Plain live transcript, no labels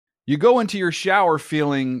You go into your shower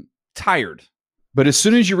feeling tired, but as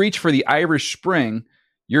soon as you reach for the Irish Spring,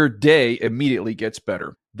 your day immediately gets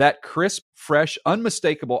better. That crisp, fresh,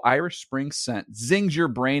 unmistakable Irish Spring scent zings your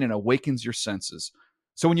brain and awakens your senses.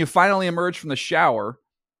 So when you finally emerge from the shower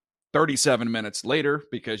 37 minutes later,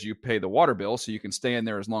 because you pay the water bill so you can stay in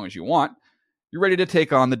there as long as you want, you're ready to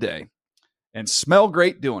take on the day and smell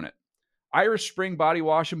great doing it. Irish Spring Body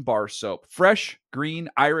Wash and Bar Soap. Fresh, green,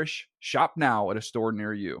 Irish. Shop now at a store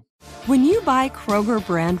near you. When you buy Kroger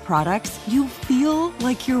brand products, you feel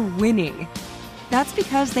like you're winning. That's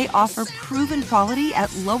because they offer proven quality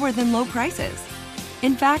at lower than low prices.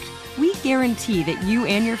 In fact, we guarantee that you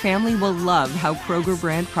and your family will love how Kroger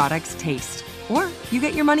brand products taste, or you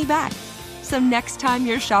get your money back. So next time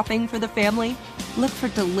you're shopping for the family, look for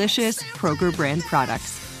delicious Kroger brand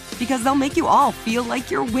products, because they'll make you all feel like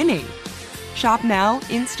you're winning. Shop now,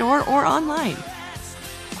 in-store, or online.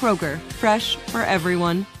 Kroger, fresh for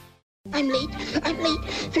everyone. I'm late for a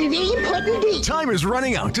very important date. Time is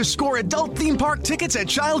running out to score adult theme park tickets at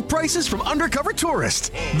child prices from Undercover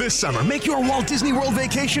Tourist. This summer, make your Walt Disney World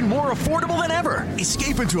vacation more affordable than ever.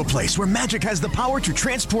 Escape into a place where magic has the power to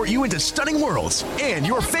transport you into stunning worlds and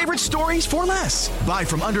your favorite stories for less. Buy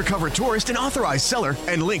from Undercover Tourist, an authorized seller,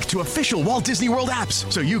 and link to official Walt Disney World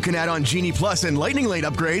apps so you can add on Genie Plus and Lightning Lane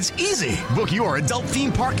upgrades easy. Book your adult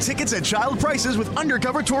theme park tickets at child prices with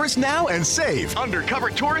Undercover Tourist now and save.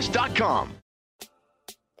 UndercoverTourist.com.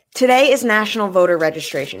 Today is National Voter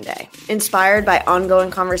Registration Day. Inspired by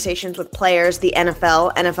ongoing conversations with players, the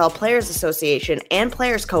NFL, NFL Players Association, and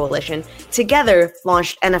Players Coalition together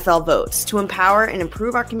launched NFL Votes to empower and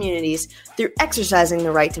improve our communities through exercising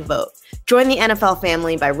the right to vote. Join the NFL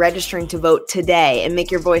family by registering to vote today and make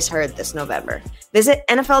your voice heard this November. Visit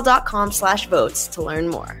NFL.com/votes to learn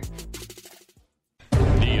more.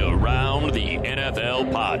 The Around the NFL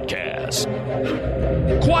podcast.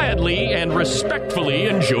 Quietly and respectfully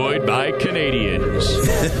enjoyed by Canadians.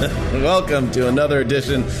 Welcome to another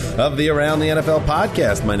edition of the Around the NFL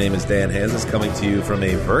podcast. My name is Dan Hansis, coming to you from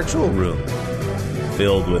a virtual room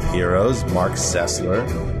filled with heroes. Mark Sessler,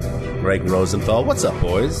 Greg Rosenthal. What's up,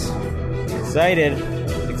 boys? Excited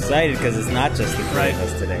because it's not just the three of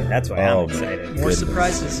us today. That's why I'm excited. More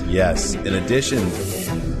surprises. Yes. In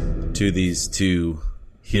addition to these two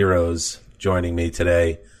heroes joining me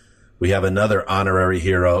today, we have another honorary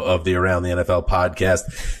hero of the Around the NFL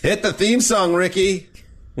podcast. Hit the theme song, Ricky.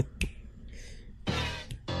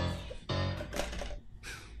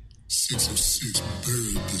 606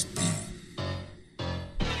 buried this beat.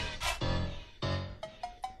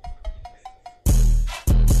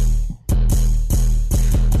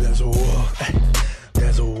 There's a wolf,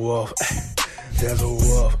 there's a wolf, there's a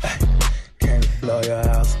wolf. Can't blow your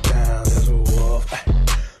house down. There's a wolf,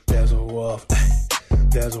 there's a wolf.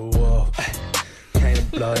 There's a wolf,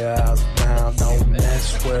 can't blow your house down. Don't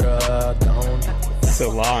mess with her, don't do it. So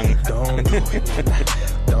long. Don't do it,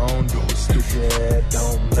 don't do it, stupid.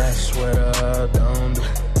 Don't mess with her, don't do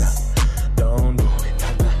it. Don't do it,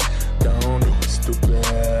 don't do it,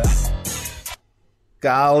 stupid.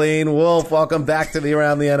 Colleen Wolfe, welcome back to the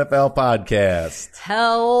Around the NFL podcast.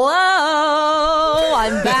 Hello,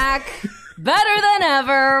 I'm back. Better than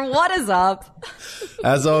ever. What is up?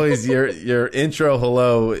 As always, your intro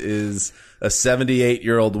hello is a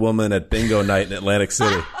 78-year-old woman at bingo night in Atlantic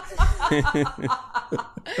City.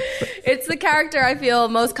 It's the character I feel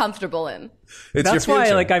most comfortable in. That's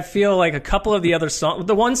why, I feel like a couple of the other songs.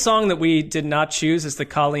 The one song that we did not choose is the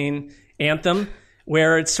Colleen anthem,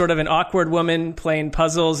 where it's sort of an awkward woman playing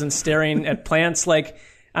puzzles and staring at plants.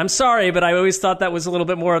 I'm sorry, but I always thought that was a little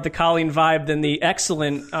bit more of the Colleen vibe than the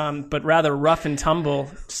excellent, but rather rough and tumble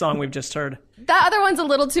song we've just heard. That other one's a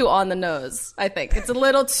little too on the nose, I think. It's a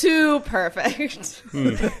little too perfect.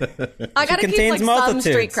 I gotta keep some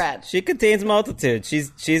street cred. She contains multitudes.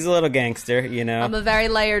 She's a little gangster, you know. I'm a very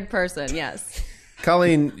layered person, yes.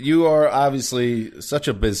 Colleen, you are obviously such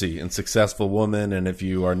a busy and successful woman, and if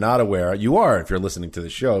you are not aware, you are if you're listening to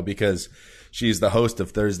the show, because she's the host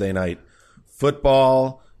of Thursday Night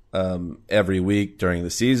Football every week during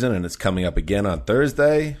the season, and it's coming up again on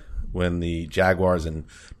Thursday when the Jaguars and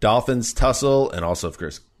Dolphins tussle, and also, of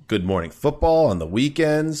course, Good Morning Football on the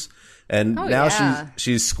weekends. And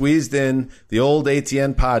she's squeezed in the old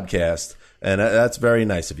ATN podcast, and that's very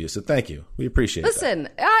nice of you. So thank you. We appreciate it. Listen,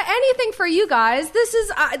 anything for you guys. This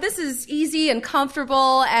is easy and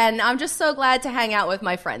comfortable, and I'm just so glad to hang out with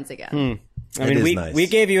my friends again. I mean, we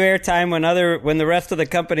gave you airtime when the rest of the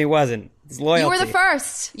company wasn't. It's loyalty. You were the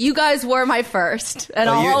first. You guys were my first, and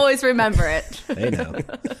I'll always remember it. I know.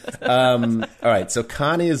 All right, so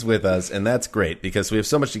Connie is with us, and that's great because we have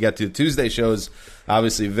so much to get to. Tuesday shows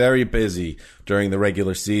obviously very busy during the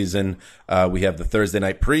regular season. We have the Thursday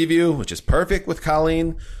night preview, which is perfect with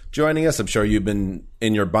Colleen joining us. I'm sure you've been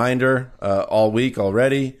in your binder all week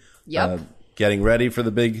already. Yep. Getting ready for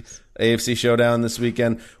the big AFC showdown this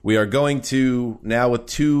weekend. We are going to, now with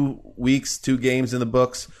 2 weeks, 2 games in the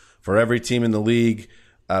books for every team in the league,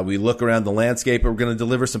 we look around the landscape. We're going to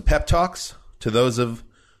deliver some pep talks to those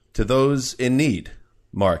in need,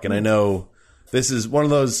 Mark. And I know this is one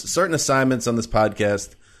of those certain assignments on this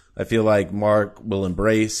podcast I feel like Mark will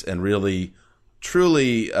embrace and really,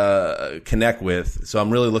 truly connect with. So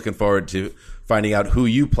I'm really looking forward to finding out who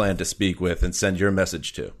you plan to speak with and send your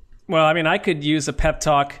message to. Well, I mean, I could use a pep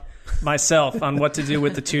talk myself on what to do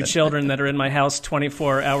with the 2 children that are in my house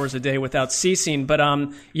 24 hours a day without ceasing. But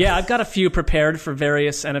yeah, I've got a few prepared for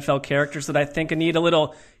various NFL characters that I think need a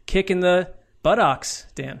little kick in the buttocks,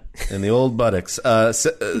 Dan. In the old buttocks.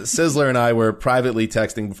 Sizzler and I were privately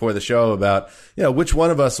texting before the show about, which one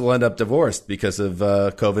of us will end up divorced because of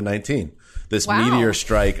COVID-19. This meteor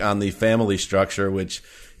strike on the family structure, which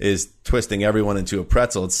is twisting everyone into a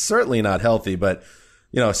pretzel. It's certainly not healthy, but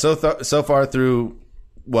so far through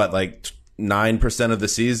what, like 9% of the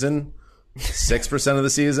season, 6% of the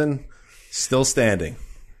season, still standing.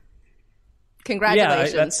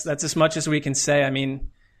 Congratulations. Yeah, that's as much as we can say. I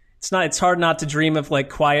mean, it's hard not to dream of like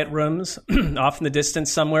quiet rooms off in the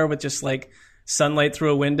distance somewhere with just like sunlight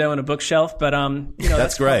through a window and a bookshelf. But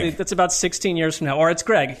that's Greg. That's about 16 years from now, or it's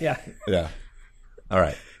Greg. Yeah. Yeah. All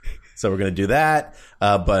right. So we're going to do that.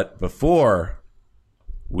 But before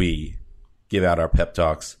we give out our pep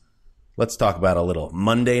talks, let's talk about a little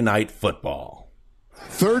Monday Night Football.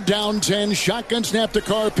 3rd down, 10. Shotgun snap to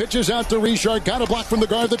Carr. Pitches out to Richard. Got a block from the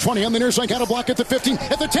guard. The 20 on the near side. Got a block at the 15.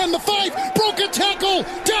 At the 10, the 5. Broke a tackle.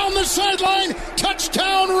 Down the sideline.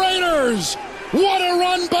 Touchdown Raiders. What a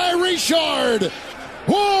run by Richard.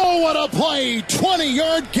 Whoa, what a play.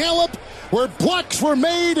 20-yard gallop where blocks were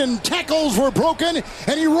made and tackles were broken.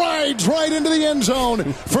 And he rides right into the end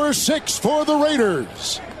zone for 6 for the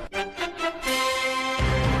Raiders.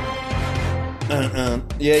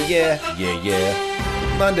 Yeah.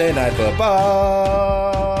 Monday Night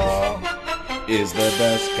Football is the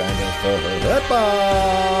best kind of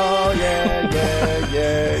football. Yeah.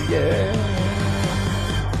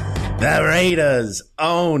 The Raiders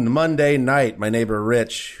own Monday night. My neighbor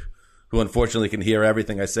Rich, who unfortunately can hear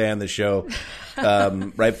everything I say on the show,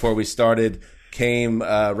 right before we started, came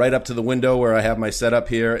right up to the window where I have my setup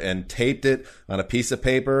here and taped it on a piece of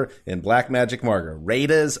paper in Blackmagic marker.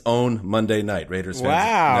 Raiders own Monday night. Raiders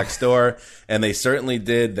fans next door. And they certainly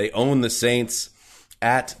did. They own the Saints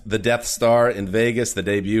at the Death Star in Vegas, the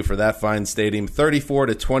debut for that fine stadium.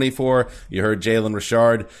 34-24. You heard Jalen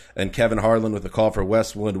Richard and Kevin Harlan with the call for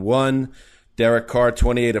Westwood 1. Derek Carr,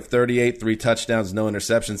 28 of 38, 3 touchdowns, no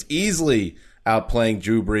interceptions. Easily outplaying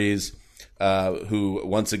Drew Brees, who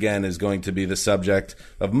once again is going to be the subject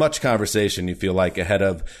of much conversation, you feel like, ahead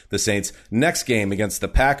of the Saints' next game against the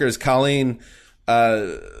Packers. Colleen,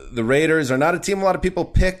 the Raiders are not a team a lot of people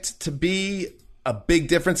picked to be a big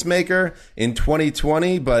difference maker in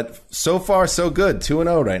 2020, but so far so good.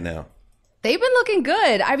 2-0 right now. They've been looking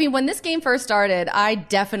good. I mean, when this game first started, I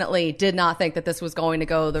definitely did not think that this was going to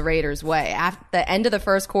go the Raiders' way. At the end of the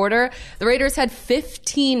first quarter, the Raiders had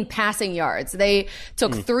 15 passing yards. They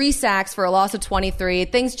took 3 sacks for a loss of 23.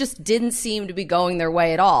 Things just didn't seem to be going their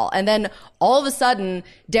way at all. And then all of a sudden,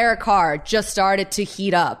 Derek Carr just started to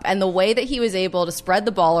heat up. And the way that he was able to spread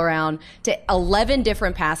the ball around to 11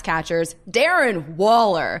 different pass catchers, Darren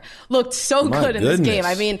Waller looked so good in this game.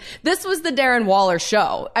 I mean, this was the Darren Waller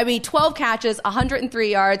show. I mean, 12 catches,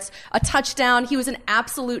 103 yards, a touchdown. He was an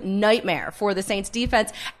absolute nightmare for the Saints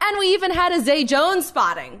defense. And we even had a Zay Jones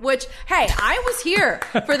spotting, which, hey, I was here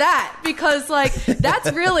for that because, like,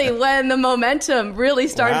 that's really when the momentum really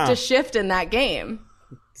started to shift in that game.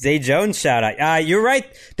 Zay Jones shout out. You're right.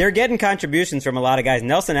 They're getting contributions from a lot of guys.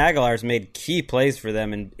 Nelson Aguilar's made key plays for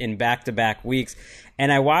them in back-to-back weeks.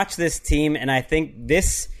 And I watch this team, and I think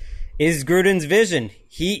this is Gruden's vision.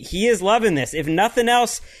 He is loving this. If nothing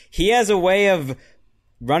else, he has a way of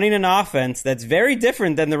running an offense that's very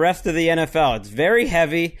different than the rest of the NFL. It's very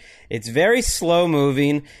heavy. It's very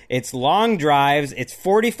slow-moving. It's long drives. It's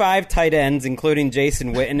 45 tight ends, including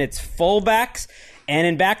Jason Witten. It's fullbacks. And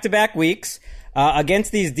in back-to-back weeks,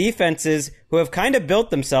 against these defenses who have kind of built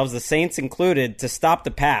themselves, the Saints included, to stop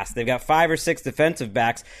the pass. They've got 5 or 6 defensive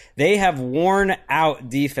backs. They have worn out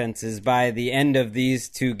defenses by the end of these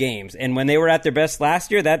 2 games. And when they were at their best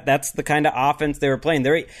last year, that's the kind of offense they were playing.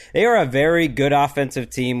 They are a very good offensive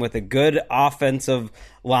team with a good offensive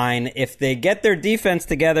line. If they get their defense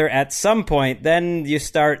together at some point, then you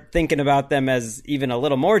start thinking about them as even a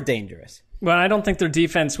little more dangerous. Well, I don't think their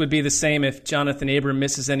defense would be the same if Jonathan Abram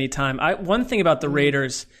misses any time. One thing about the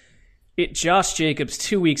Raiders, Josh Jacobs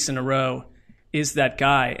 2 weeks in a row is that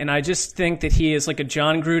guy. And I just think that he is like a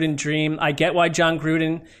John Gruden dream. I get why John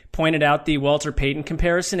Gruden pointed out the Walter Payton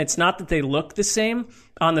comparison. It's not that they look the same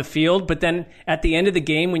on the field, but then at the end of the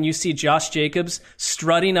game, when you see Josh Jacobs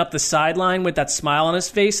strutting up the sideline with that smile on his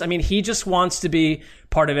face, I mean, he just wants to be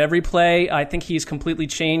part of every play. I think he's completely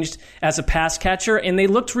changed as a pass catcher, and they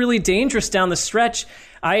looked really dangerous down the stretch.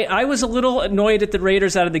 I was a little annoyed at the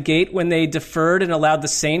Raiders out of the gate when they deferred and allowed the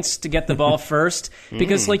Saints to get the ball first,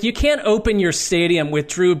 because you can't open your stadium with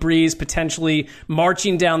Drew Brees potentially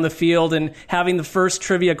marching down the field and having the first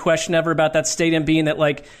trivia question ever about that stadium being that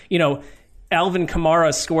Alvin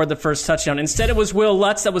Kamara scored the first touchdown. Instead, it was Will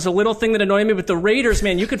Lutz. That was a little thing that annoyed me. But the Raiders,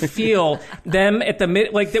 man, you could feel them at the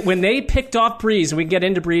mid, when they picked off Brees, and we can get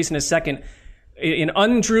into Brees in a second, an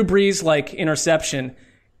un-Drew Brees interception,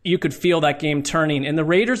 you could feel that game turning. And the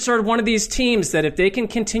Raiders are one of these teams that if they can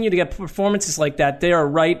continue to get performances like that, they are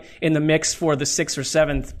right in the mix for the 6th or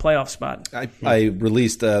 7th playoff spot. I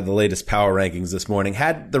released the latest power rankings this morning.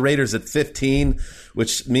 Had the Raiders at 15,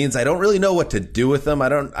 which means I don't really know what to do with them. I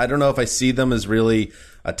don't know if I see them as really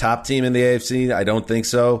a top team in the AFC. I don't think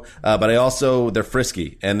so. But they're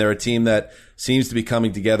frisky, and they're a team that seems to be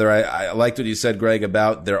coming together. I liked what you said, Greg,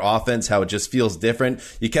 about their offense, how it just feels different.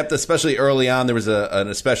 You kept, especially early on, there was an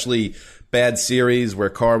especially bad series where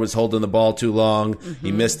Carr was holding the ball too long. Mm-hmm.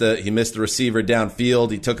 He missed the receiver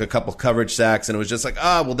downfield. He took a couple coverage sacks, and it was just like,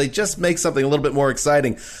 they just make something a little bit more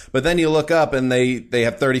exciting. But then you look up, and they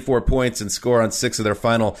have 34 points and score on 6 of their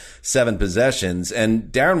final 7 possessions.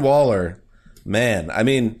 And Darren Waller, man, I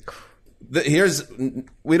mean, and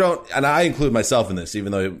I include myself in this,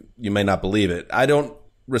 even though you may not believe it. I don't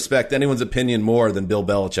respect anyone's opinion more than Bill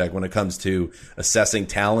Belichick when it comes to assessing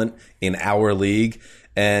talent in our league.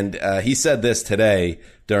 And he said this today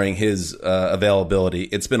during his availability.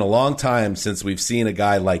 It's been a long time since we've seen a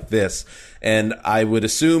guy like this. And I would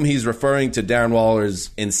assume he's referring to Darren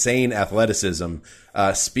Waller's insane athleticism,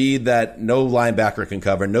 speed that no linebacker can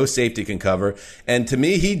cover, no safety can cover. And to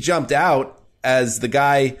me, he jumped out as the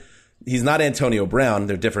guy. He's not Antonio Brown.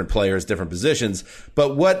 They're different players, different positions.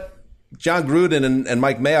 But what John Gruden and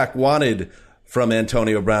Mike Mayock wanted from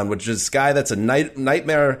Antonio Brown, which is a guy that's a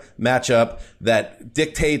nightmare matchup that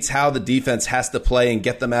dictates how the defense has to play and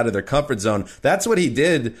get them out of their comfort zone. That's what he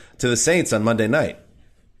did to the Saints on Monday night.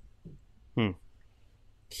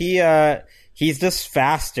 He's just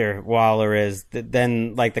faster, Waller is,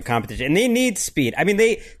 than the competition. And they need speed. I mean,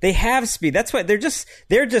 they have speed. That's why they're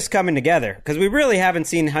just coming together, because we really haven't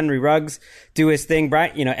seen Henry Ruggs do his thing.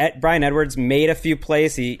 Brian Edwards made a few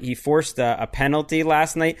plays. He forced a penalty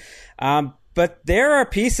last night. But there are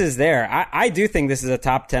pieces there. I do think this is a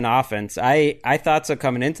top 10 offense. I thought so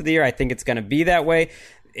coming into the year. I think it's going to be that way.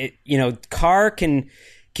 Carr can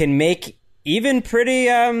make even pretty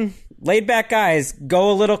laid-back guys go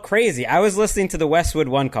a little crazy. I was listening to the Westwood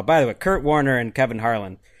One call. By the way, Kurt Warner and Kevin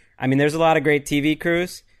Harlan. I mean, there's a lot of great TV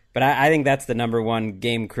crews, but I think that's the number one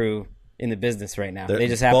game crew in the business right now. They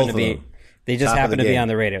just happen to be... They just happen to be on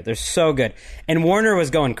the radio. They're so good. And Warner was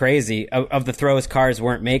going crazy of the throws Carr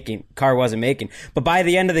wasn't making. But by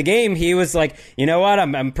the end of the game, he was like, you know what?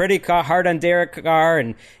 I'm pretty hard on Derek Carr.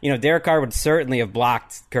 And, Derek Carr would certainly have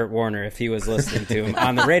blocked Kurt Warner if he was listening to him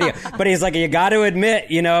on the radio. But he's like, you got to admit,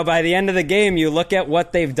 by the end of the game, you look at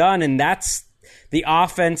what they've done, and that's the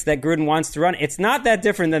offense that Gruden wants to run. It's not that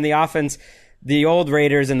different than the offense the old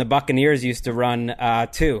Raiders and the Buccaneers used to run,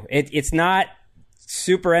 too. It's not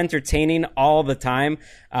super entertaining all the time,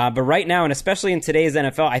 but right now, and especially in today's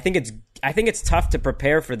NFL, I think it's tough to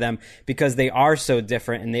prepare for them because they are so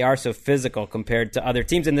different and they are so physical compared to other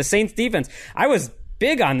teams. And the Saints defense, I was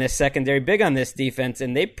big on this secondary, big on this defense,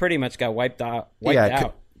 and they pretty much got wiped out.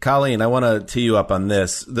 Colleen, I want to tee you up on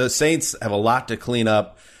this. The Saints have a lot to clean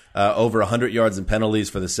up, over 100 yards in penalties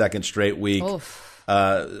for the second straight week.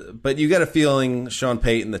 But you get a feeling Sean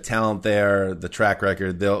Payton, the talent there, the track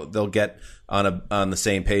record, they'll get on the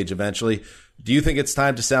same page eventually. Do you think it's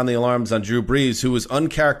time to sound the alarms on Drew Brees, who was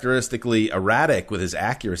uncharacteristically erratic with his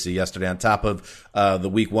accuracy yesterday on top of the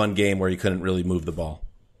Week 1 game where he couldn't really move the ball?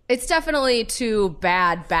 It's definitely 2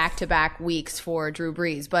 bad back-to-back weeks for Drew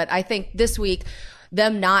Brees, but I think this week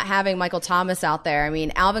them not having Michael Thomas out there. I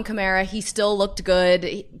mean, Alvin Kamara, he still looked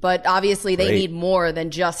good, but obviously they need more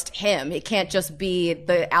than just him. It can't just be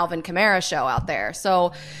the Alvin Kamara show out there.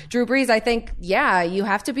 So Drew Brees, I think, you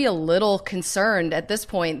have to be a little concerned at this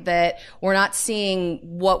point that we're not seeing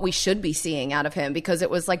what we should be seeing out of him, because it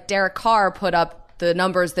was like Derek Carr put up the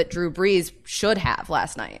numbers that Drew Brees should have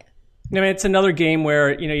last night. I mean, it's another game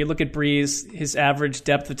where, you look at Brees, his average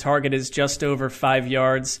depth of target is just over 5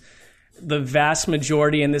 yards. The vast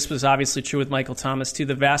majority, and this was obviously true with Michael Thomas too,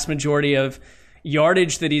 the vast majority of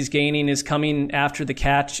yardage that he's gaining is coming after the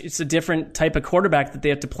catch. It's a different type of quarterback that they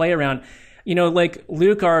have to play around. Like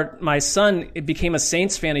Luke, my son, became a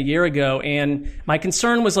Saints fan a year ago, and my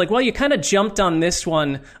concern was like, well, you kind of jumped on this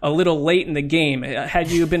one a little late in the game.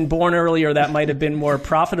 Had you been born earlier, that might have been more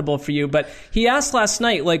profitable for you. But he asked last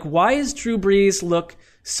night, like, why does Drew Brees look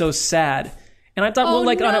so sad? And I thought, on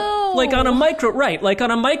a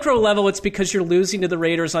micro level, it's because you're losing to the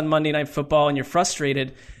Raiders on Monday Night Football and you're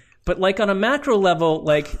frustrated. But like on a macro level,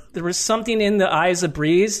 like there was something in the eyes of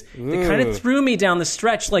Brees that kind of threw me down the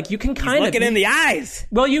stretch. Like you can kind of looking in the eyes.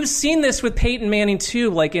 Well, you've seen this with Peyton Manning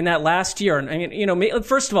too, like in that last year. I mean,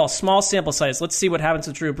 first of all, small sample size. Let's see what happens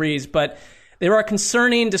with Drew Brees. But there are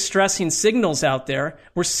concerning, distressing signals out there.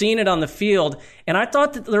 We're seeing it on the field. And I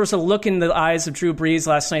thought that there was a look in the eyes of Drew Brees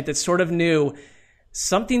last night that sort of knew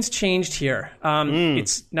something's changed here.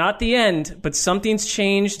 It's not the end, but something's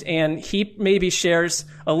changed, and he maybe shares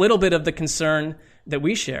a little bit of the concern that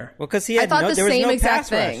we share. Well, because he had I thought the same exact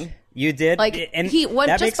thing. Rush. You did? Like, and he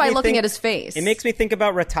went just by looking at his face. It makes me think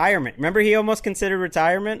about retirement. Remember, he almost considered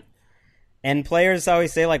retirement? And players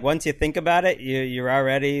always say, like, once you think about it, you're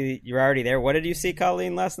already there. What did you see,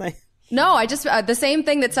 Colleen, last night? No, I just the same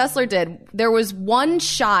thing that Sessler did. There was one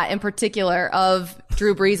shot in particular of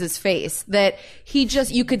Drew Brees' face that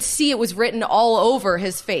you could see it was written all over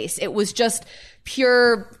his face. It was just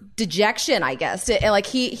pure dejection, I guess.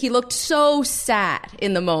 He looked so sad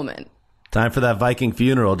in the moment. Time for that Viking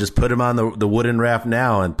funeral. Just put him on the wooden raft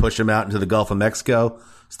now and push him out into the Gulf of Mexico.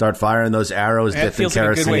 Start firing those arrows dipped in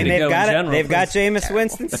kerosene. They've got Jameis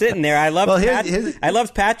Winston sitting there. I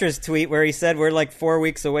loved Patrick's tweet where he said we're like 4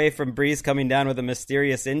 weeks away from Brees coming down with a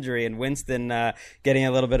mysterious injury and Winston getting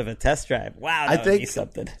a little bit of a test drive. Wow, that would be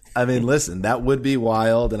something. I mean, listen, that would be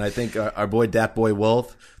wild. And I think our boy Dat Boy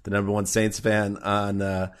Wolf, the #1 Saints fan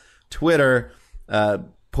on Twitter,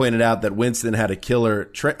 pointed out that Winston had a killer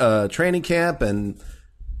training camp.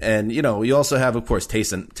 And, you also have, of course,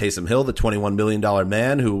 Taysom Hill, the $21 million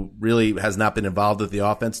man who really has not been involved with the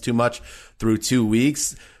offense too much through 2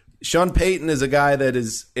 weeks. Sean Payton is a guy that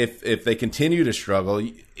is, if they continue to struggle,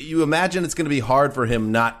 you imagine it's going to be hard for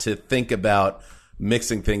him not to think about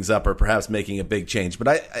mixing things up or perhaps making a big change.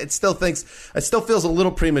 But it still feels a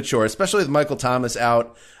little premature, especially with Michael Thomas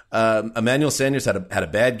out. Emmanuel Sanders had a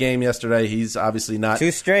bad game yesterday. He's obviously not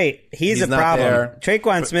 2 straight. He's a problem. There.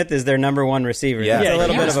 Traquan Smith is their #1 receiver. Yeah, that's a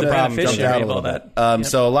little bit of a problem.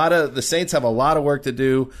 So the Saints have a lot of work to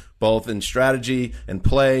do, both in strategy and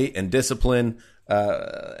play and discipline.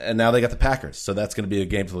 And now they got the Packers, so that's going to be a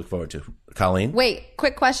game to look forward to. Colleen? Wait,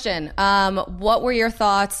 quick question. What were your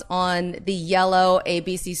thoughts on the yellow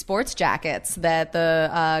ABC Sports jackets that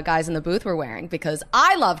the guys in the booth were wearing? Because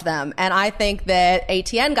I loved them, and I think that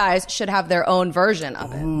ATN guys should have their own version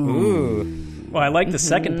of it. Ooh. Well, I like the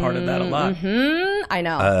second part of that a lot. I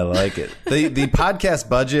know. I like it. The podcast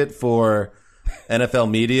budget for NFL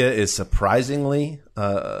media is surprisingly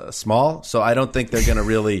small, so I don't think they're going to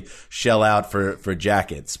really shell out for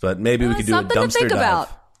jackets. But maybe we could do a dumpster dive. About.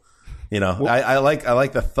 I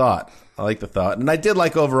like the thought. And I did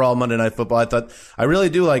like overall Monday Night Football. I really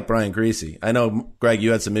do like Brian Griese. I know, Greg,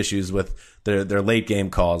 you had some issues with their late game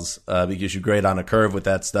calls because you grade on a curve with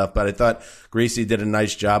that stuff. But I thought Griese did a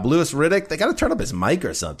nice job. Louis Riddick, they got to turn up his mic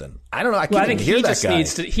or something. I don't know. I can't even hear that guy.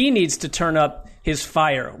 He needs to turn up his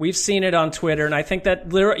fire. We've seen it on Twitter, and I think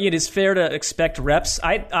that it is fair to expect reps.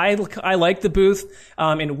 I like the booth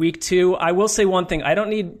in week 2. I will say one thing. I don't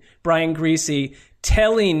need Brian Griese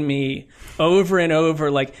telling me over and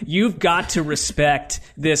over, like, you've got to respect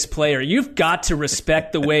this player. You've got to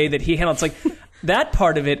respect the way that he handles. It's like, that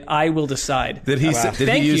part of it, I will decide. Did he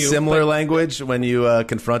use similar language when you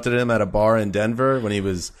confronted him at a bar in Denver when he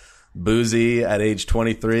was boozy at age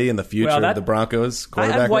 23 in the future of the Broncos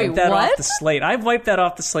quarterback? I've wiped that off the slate. I've wiped that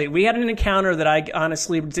off the slate. We had an encounter that I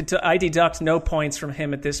honestly I deduct no points from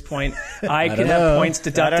him at this point. I could have points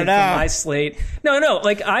deducted from my slate. No.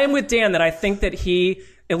 Like, I am with Dan that I think that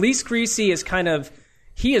at least Griese is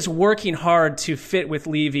he is working hard to fit with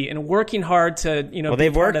Levy and working hard to, Well,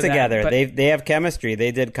 they've worked together. They have chemistry.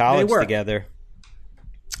 They did college together.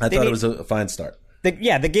 I thought it was a fine start.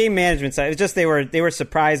 the game management side. It was just they were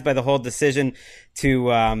surprised by the whole decision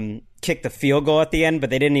to kick the field goal at the end, but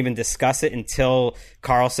they didn't even discuss it until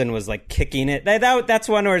Carlson was like kicking it. That's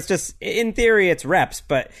one where it's just, in theory, it's reps.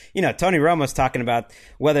 But, Tony Romo's talking about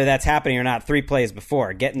whether that's happening or not 3 plays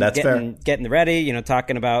before, getting ready,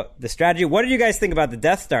 talking about the strategy. What did you guys think about the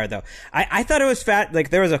Death Star, though? I thought it was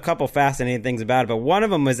there was a couple fascinating things about it, but one of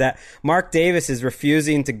them was that Mark Davis is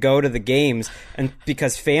refusing to go to the games and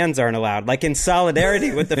because fans aren't allowed, like in solidarity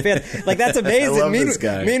with the fans. Like, that's amazing. I love this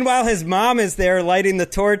guy. Meanwhile, his mom is there lighting the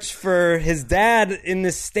torch for his dad in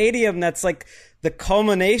this stadium that's like the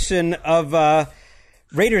culmination of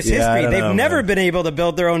Raiders history. They've never been able to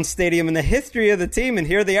build their own stadium in the history of the team, and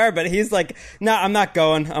here they are. But he's like, no, I'm not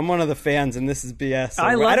going. I'm one of the fans, and this is BS. So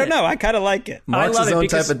I don't know. I kind of like it. Mark's his own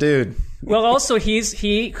type of dude. Well, also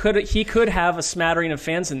he could have a smattering of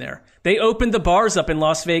fans in there. They opened the bars up in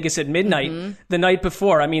Las Vegas at midnight the night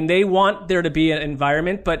before. I mean, they want there to be an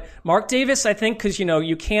environment, but Mark Davis, I think, because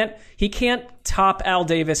he can't top Al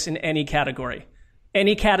Davis in any category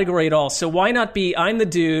at all. So why not be? I'm the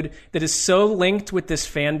dude that is so linked with this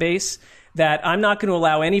fan base that I'm not going to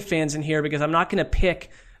allow any fans in here because I'm not going to pick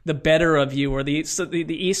the better of you or the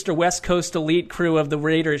East or West Coast elite crew of the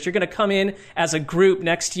Raiders. You're going to come in as a group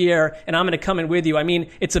next year, and I'm going to come in with you. I mean,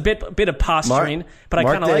 it's a bit of posturing, but I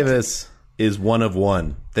kind of like it. Mark Davis is one of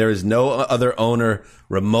one. There is no other owner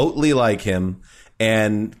remotely like him.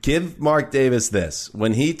 And give Mark Davis this.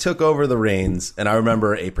 When he took over the reins, and I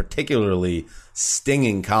remember a particularly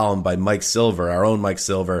stinging column by Mike Silver, our own Mike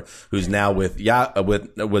Silver, who's now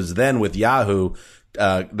was then with Yahoo,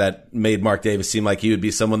 that made Mark Davis seem like he would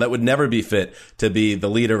be someone that would never be fit to be the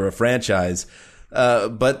leader of a franchise.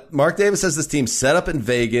 But Mark Davis has this team set up in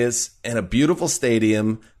Vegas and a beautiful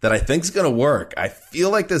stadium that I think is going to work. I feel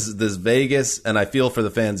like this Vegas, and I feel for the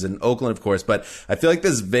fans in Oakland, of course, but I feel like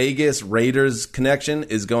this Vegas Raiders connection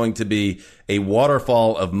is going to be a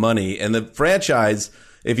waterfall of money. And the franchise,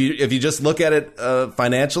 if you just look at it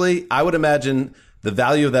financially, I would imagine the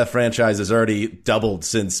value of that franchise has already doubled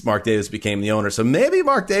since Mark Davis became the owner. So maybe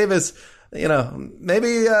Mark Davis,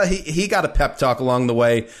 maybe he got a pep talk along the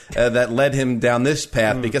way that led him down this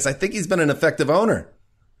path because I think he's been an effective owner.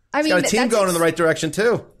 He's got a team going in the right direction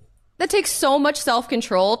too. That takes so much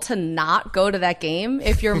self-control to not go to that game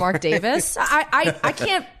if you're Mark Davis. I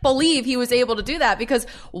can't believe he was able to do that because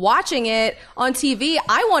watching it on TV,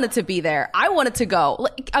 I wanted to be there. I wanted to go.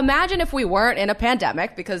 Like, imagine if we weren't in a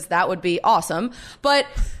pandemic, because that would be awesome. But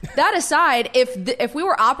that aside, if we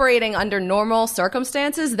were operating under normal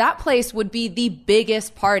circumstances, that place would be the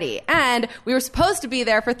biggest party. And we were supposed to be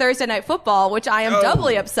there for Thursday Night Football, which I am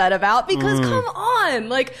doubly upset about because come on,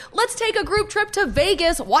 like, let's take a group trip to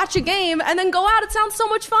Vegas, watch a game, and then go out. It sounds so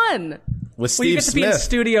much fun. With Steve well, you get to Smith. be in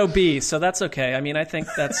Studio B, so that's okay. I mean, I think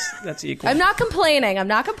that's equal. I'm not complaining.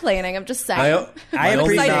 I'm just saying. I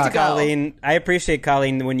appreciate,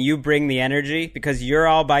 Colleen, when you bring the energy because you're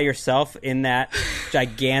all by yourself in that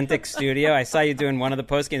gigantic studio. I saw you doing one of the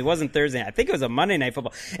post games. It wasn't Thursday. I think it was a Monday Night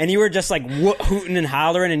Football, and you were just like hooting and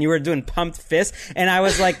hollering, and you were doing pumped fists. And I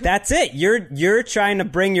was like, "That's it. You're trying to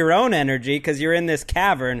bring your own energy because you're in this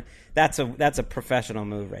cavern." That's a professional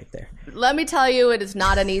move right there. Let me tell you, it is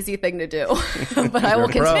not an easy thing to do, but I will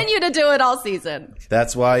continue to do it all season.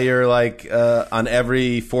 That's why you're like on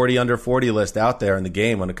every 40 under 40 list out there in the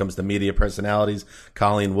game when it comes to media personalities.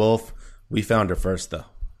 Colleen Wolfe, we found her first though.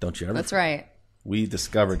 Don't you ever? That's right. We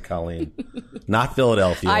discovered Colleen, not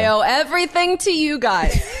Philadelphia. I owe everything to you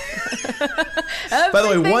guys. By the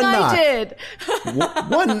way, one knock. did.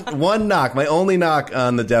 one knock. My only knock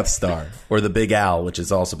on the Death Star, or the Big Al, which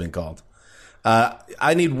has also been called.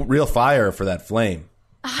 I need real fire for that flame.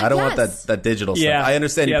 I don't want that digital stuff. I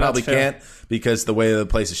understand you probably can't because the way the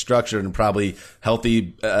place is structured and probably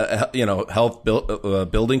healthy,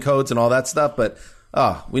 building codes and all that stuff. But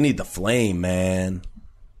we need the flame, man.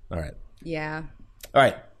 All right. Yeah. All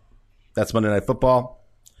right. That's Monday Night Football.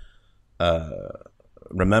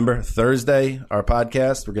 Remember, Thursday, our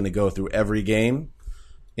podcast, we're going to go through every game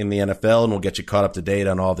in the NFL, and we'll get you caught up to date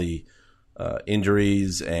on all the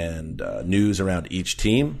injuries and news around each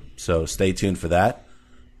team. So stay tuned for that.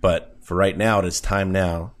 But for right now, it is time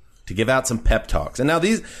now to give out some pep talks. And now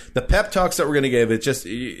the pep talks that we're going to give, it's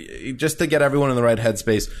just to get everyone in the right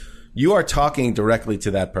headspace. You are talking directly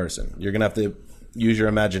to that person. You're going to have to use your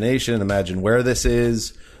imagination, imagine where this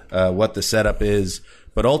is, what the setup is.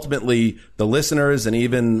 But ultimately, the listeners and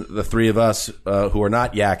even the three of us who are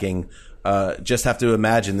not yakking just have to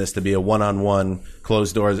imagine this to be a one-on-one,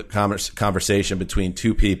 closed-door conversation between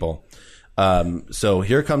two people. So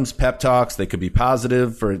here comes pep talks. They could be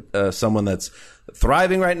positive for someone that's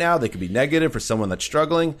thriving right now. They could be negative for someone that's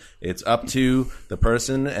struggling. It's up to the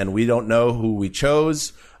person, and we don't know who we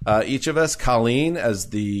chose. Each of us, Colleen, as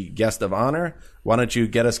the guest of honor, why don't you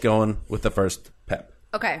get us going with the first pep?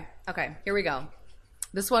 Okay, here we go.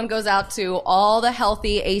 This one goes out to all the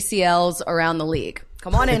healthy ACLs around the league.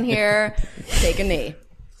 Come on in here, take a knee.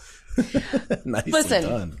 Nicely Listen,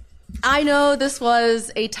 done. I know this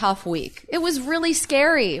was a tough week. It was really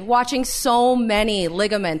scary watching so many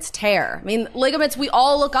ligaments tear. I mean, ligaments we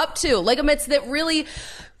all look up to, ligaments that really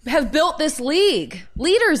have built this league,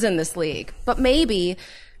 leaders in this league. But maybe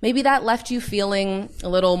that left you feeling a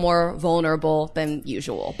little more vulnerable than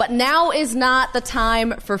usual. But now is not the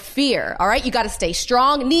time for fear, all right? You got to stay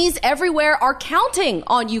strong. Knees everywhere are counting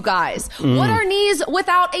on you guys. What are knees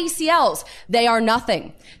without ACLs? They are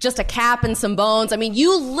nothing. Just a cap and some bones. I mean,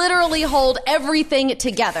 you literally hold everything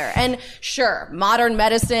together. And sure, modern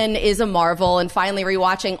medicine is a marvel, and finally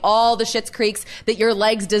rewatching all the Schitt's Creeks that your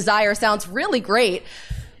legs desire sounds really great.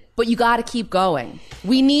 But you got to keep going.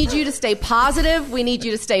 We need you to stay positive. We need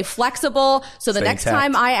you to stay flexible. So the next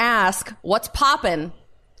time I ask, what's poppin',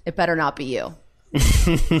 it better not be you.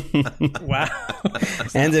 Wow.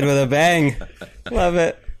 Ended with a bang. Love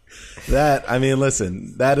it.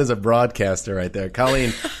 Listen, that is a broadcaster right there.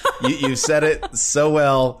 Colleen, you said it so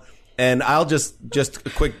well. And I'll just a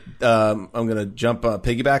quick, I'm going to jump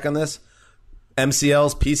piggyback on this.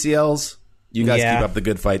 MCLs, PCLs, you guys keep up the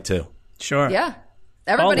good fight too. Sure. Yeah.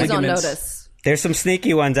 Everybody's on notice. There's some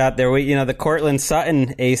sneaky ones out there. The Cortland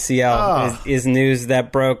Sutton ACL is news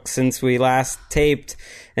that broke since we last taped.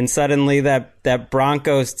 And suddenly that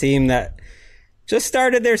Broncos team that just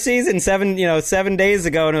started their season 7 days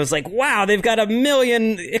ago, and it was like, wow, they've got 1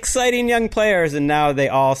 million exciting young players, and now they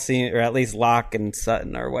all seem, or at least Locke and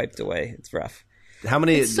Sutton, are wiped away. It's rough. How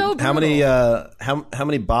many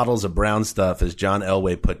bottles of brown stuff has John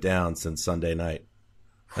Elway put down since Sunday night?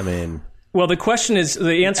 I mean, well,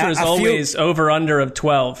 the answer is always over under of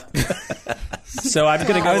 12. So I'm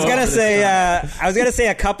going to go. I was going to say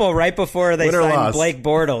a couple right before they signed Blake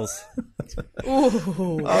Bortles.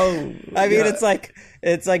 Ooh. It's like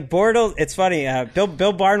Bortles. It's funny.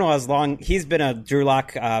 Bill Barnwell he's been a Drew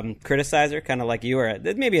Lock criticizer, kind of like you were,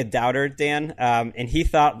 maybe a doubter, Dan. And he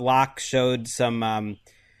thought Lock showed some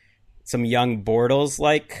young Bortles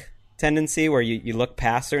like tendency where you look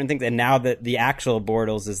past certain things, and now that the actual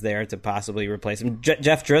Bortles is there to possibly replace him.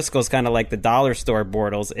 Jeff Driscoll's kind of like the dollar store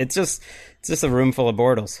Bortles. It's just a room full of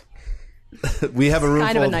Bortles. We have a room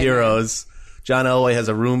full of heroes. John Elway has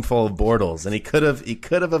a room full of Bortles, and he could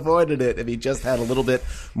have avoided it if he just had a little bit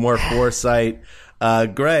more foresight.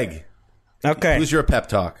 Greg, okay, who's your pep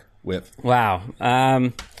talk with? Wow,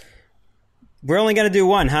 we're only gonna do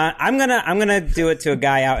one, huh? I'm gonna do it to a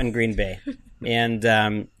guy out in Green Bay.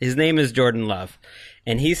 And his name is Jordan Love,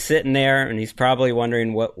 and he's sitting there, and he's probably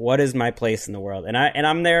wondering what is my place in the world. And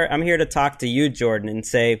I'm there. I'm here to talk to you, Jordan, and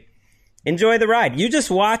say, enjoy the ride. You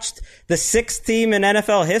just watched the 6th team in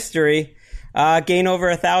NFL history gain over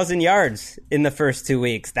 1,000 yards in the first 2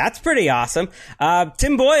 weeks. That's pretty awesome.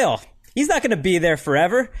 Tim Boyle. He's not going to be there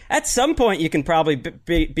forever. At some point, you can probably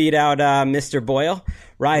beat out Mr. Boyle,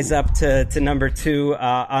 rise up to number 2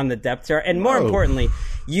 on the depth chart. And more importantly,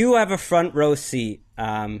 you have a front row seat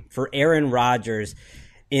for Aaron Rodgers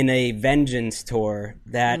in a vengeance tour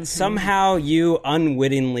that somehow you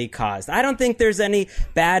unwittingly caused. I don't think there's any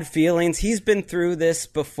bad feelings. He's been through this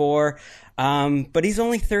before. But he's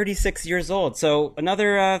only 36 years old. So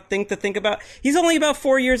another thing to think about, he's only about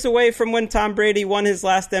 4 years away from when Tom Brady won his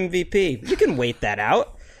last MVP. You can wait that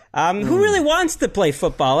out. Who really wants to play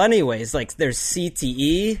football anyways? Like, there's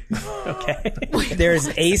CTE. Okay. There's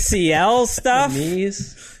ACL stuff.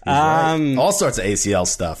 Knees. All sorts of ACL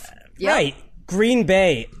stuff. Yep. Right. Green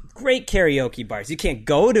Bay. Great karaoke bars. You can't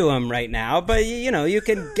go to them right now, but you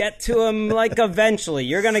can get to them like eventually.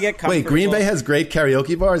 You're going to get comfortable. Wait, Green Bay has great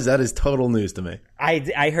karaoke bars? That is total news to me.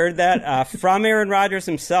 I heard that from Aaron Rodgers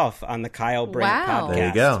himself on the Kyle Brandt podcast. There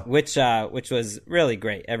you go. Which was really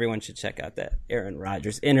great. Everyone should check out that Aaron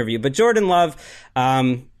Rodgers interview. But Jordan Love,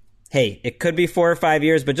 hey, it could be 4 or 5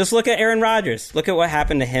 years, but just look at Aaron Rodgers. Look at what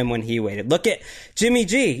happened to him when he waited. Look at Jimmy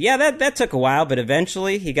G. Yeah, that took a while, but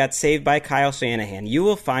eventually he got saved by Kyle Shanahan. You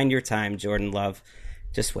will find your time, Jordan Love.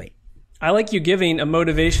 Just wait. I like you giving a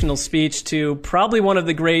motivational speech to probably one of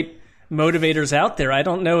the great motivators out there. I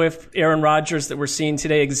don't know if Aaron Rodgers that we're seeing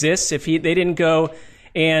today exists if they didn't go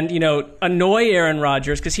and, annoy Aaron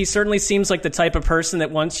Rodgers, because he certainly seems like the type of person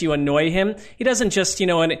that once you annoy him, he doesn't just,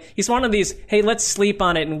 and he's one of these, hey, let's sleep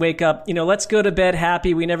on it and wake up, let's go to bed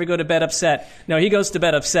happy. We never go to bed upset. No, he goes to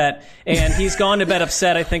bed upset, and he's gone to bed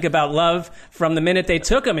upset, I think, about Love from the minute they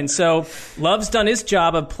took him. And so Love's done his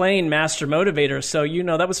job of playing master motivator. So,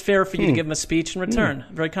 that was fair for you to give him a speech in return.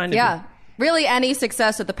 Very kind of you. Yeah. Really, any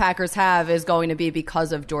success that the Packers have is going to be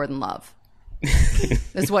because of Jordan Love.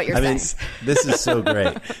 Is what you're saying. This is so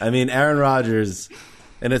great. Aaron Rodgers,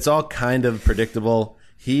 and it's all kind of predictable.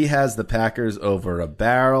 He has the Packers over a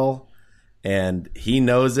barrel, and he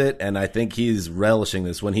knows it, and I think he's relishing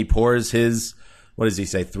this. When he pours his, what does he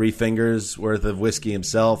say, 3 fingers worth of whiskey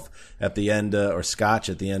himself at the end, or scotch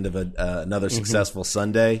at the end of another successful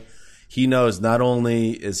Sunday, he knows not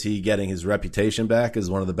only is he getting his reputation back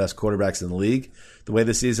as one of the best quarterbacks in the league, the way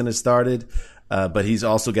the season has started, but he's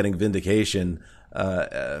also getting vindication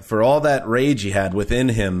for all that rage he had within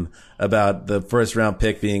him about the first-round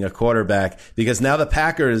pick being a quarterback, because now the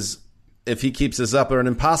Packers, if he keeps this up, are an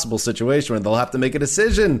impossible situation where they'll have to make a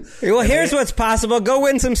decision. Well, here's what's possible. Go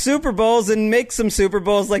win some Super Bowls and make some Super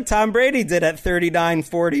Bowls like Tom Brady did at 39,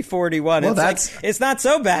 40, 41. Well, it's not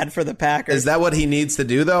so bad for the Packers. Is that what he needs to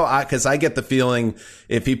do, though? Because I get the feeling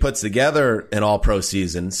if he puts together an all-pro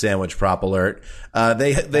season, sandwich prop alert,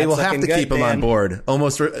 they will have to keep him on board. They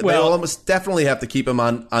will almost definitely have to keep him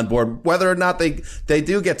on board, whether or not they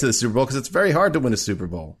do get to the Super Bowl, because it's very hard to win a Super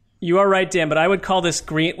Bowl. You are right, Dan, but I would call this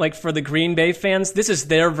for the Green Bay fans, this is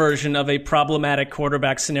their version of a problematic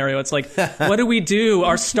quarterback scenario. It's like, what do we do?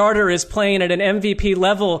 Our starter is playing at an MVP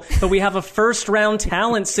level, but we have a first-round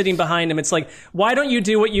talent sitting behind him. It's like, why don't you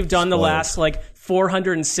do what you've done the last,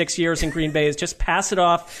 406 years in Green Bay, is just pass it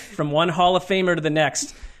off from one Hall of Famer to the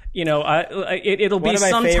next. It'll be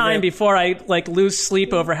some time before I lose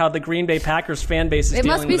sleep over how the Green Bay Packers fan base is dealing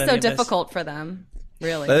with it. It must be so difficult for them.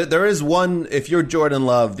 Really? There is one, if you're Jordan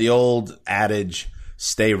Love, the old adage,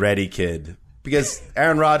 stay ready, kid. Because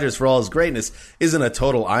Aaron Rodgers, for all his greatness, isn't a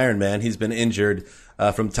total Iron Man. He's been injured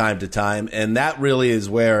from time to time. And that really is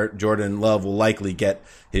where Jordan Love will likely get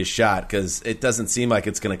his shot, because it doesn't seem like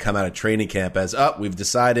it's going to come out of training camp as, we've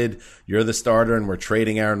decided you're the starter and we're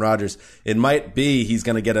trading Aaron Rodgers. It might be he's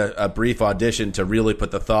going to get a brief audition to really put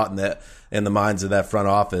the thought in the minds of that front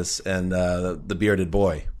office and the bearded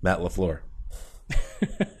boy, Matt LaFleur.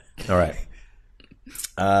 All right.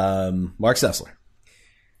 Mark Sessler.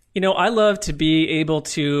 I love to be able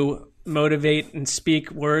to motivate and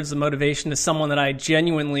speak words of motivation to someone that I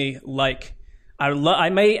genuinely like. I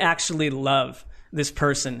may actually love this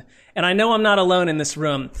person. And I know I'm not alone in this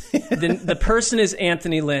room. The person is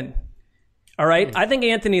Anthony Lynn. All right? I think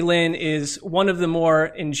Anthony Lynn is one of the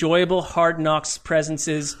more enjoyable Hard Knocks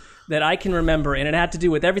presences that I can remember, and it had to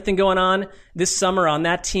do with everything going on this summer on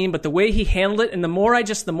that team, but the way he handled it, and the more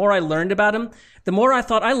I learned about him, the more I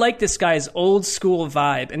thought, I like this guy's old school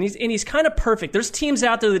vibe, and he's kind of perfect. There's teams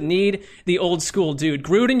out there that need the old school dude.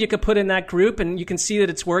 Gruden, you could put in that group, and you can see that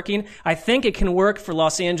it's working. I think it can work for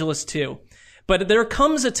Los Angeles too. But there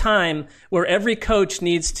comes a time where every coach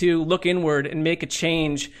needs to look inward and make a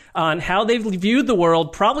change on how they've viewed the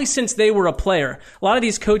world, probably since they were a player. A lot of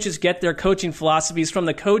these coaches get their coaching philosophies from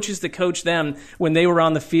the coaches that coached them when they were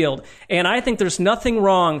on the field. And I think there's nothing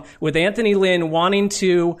wrong with Anthony Lynn wanting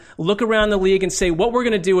to look around the league and say, what we're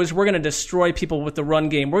going to do is we're going to destroy people with the run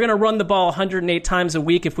game. We're going to run the ball 108 times a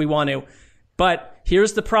week if we want to. But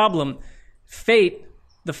here's the problem. Fate,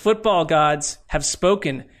 the football gods, have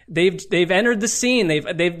spoken. They've entered the scene.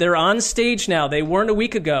 They're on stage now. They weren't a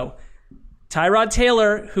week ago. Tyrod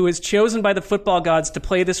Taylor, who is chosen by the football gods to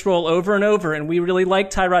play this role over and over, and we really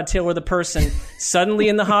like Tyrod Taylor, the person, suddenly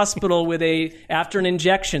in the hospital after an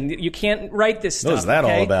injection. You can't write this stuff. What's that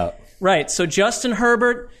all about? Right. So Justin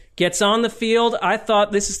Herbert gets on the field. I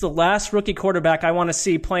thought this is the last rookie quarterback I want to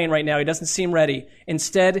see playing right now. He doesn't seem ready.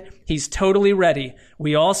 Instead, he's totally ready.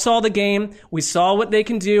 We all saw the game. We saw what they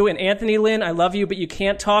can do. And Anthony Lynn, I love you, but you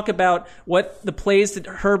can't talk about what the plays that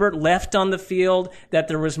Herbert left on the field, that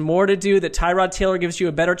there was more to do, that Tyrod Taylor gives you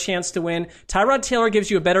a better chance to win. Tyrod Taylor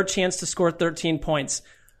gives you a better chance to score 13 points.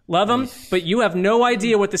 Love him, but you have no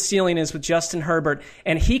idea what the ceiling is with Justin Herbert.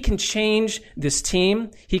 And he can change this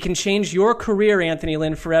team. He can change your career, Anthony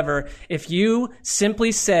Lynn, forever. If you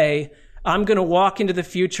simply say, I'm going to walk into the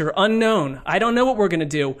future unknown. I don't know what we're going to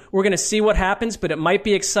do. We're going to see what happens, but it might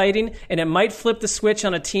be exciting, and it might flip the switch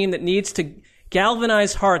on a team that needs to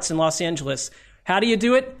galvanize hearts in Los Angeles. How do you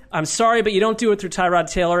do it? I'm sorry, but you don't do it through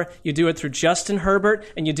Tyrod Taylor. You do it through Justin Herbert,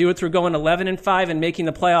 and you do it through going 11-5 and making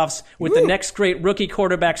the playoffs with the next great rookie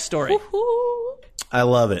quarterback story. I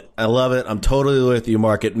love it. I'm totally with you,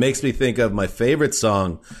 Mark. It makes me think of my favorite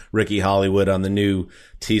song, Ricky Hollywood, on the new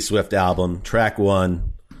T-Swift album, track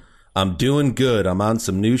 1. I'm doing good. I'm on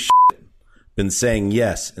some new shit. Been saying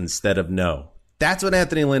yes instead of no. That's what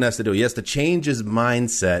Anthony Lynn has to do. He has to change his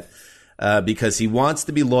mindset because he wants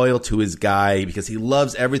to be loyal to his guy, because he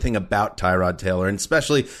loves everything about Tyrod Taylor, and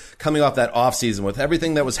especially coming off that offseason with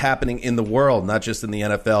everything that was happening in the world, not just in the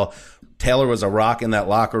NFL. Taylor was a rock in that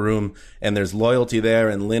locker room, and there's loyalty there,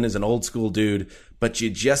 and Lynn is an old school dude. But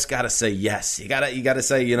you just got to say yes. You got to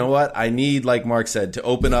say, you know what? I need, like Mark said, to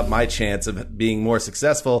open up my chance of being more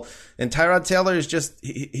successful. And Tyrod Taylor is just,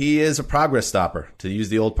 he is a progress stopper, to use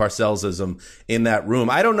the old Parcellsism, in that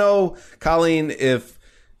room. I don't know, Colleen, if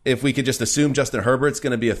we could just assume Justin Herbert's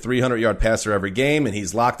going to be a 300-yard passer every game and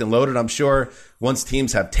he's locked and loaded. I'm sure once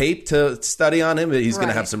teams have tape to study on him, he's going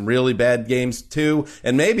to have some really bad games too.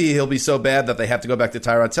 And maybe he'll be so bad that they have to go back to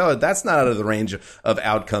Tyrod Taylor. That's not out of the range of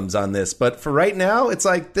outcomes on this. But for right now, it's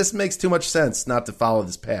like this makes too much sense not to follow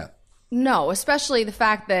this path. No, especially the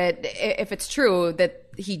fact that if it's true that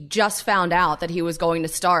he just found out that he was going to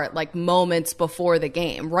start like moments before the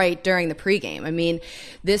game, right during the pregame. I mean,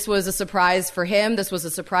 this was a surprise for him. This was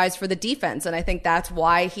a surprise for the defense. And I think that's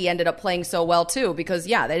why he ended up playing so well too, because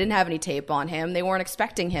they didn't have any tape on him. They weren't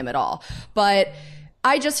expecting him at all. But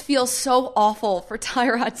I just feel so awful for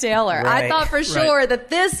Tyrod Taylor. Right, I thought for sure that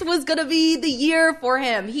this was going to be the year for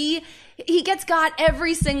him. He gets got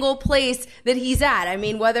every single place that he's at. I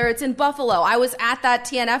mean, whether it's in Buffalo. I was at that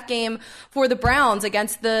TNF game for the Browns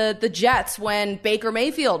against the Jets when Baker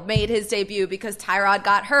Mayfield made his debut because Tyrod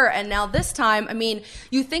got hurt. And now this time, I mean,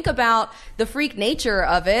 you think about the freak nature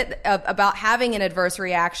of it, about having an adverse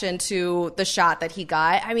reaction to the shot that he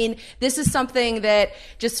got. I mean, this is something that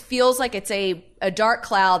just feels like it's a dark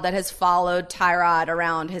cloud that has followed Tyrod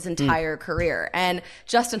around his entire career. And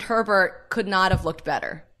Justin Herbert could not have looked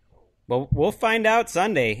better. Well, we'll find out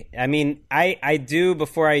Sunday. I mean, I do,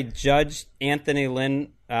 before I judge Anthony Lynn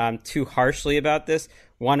too harshly about this,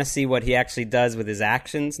 want to see what he actually does with his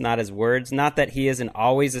actions, not his words. Not that he isn't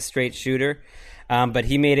always a straight shooter, but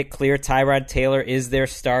he made it clear Tyrod Taylor is their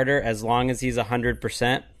starter as long as he's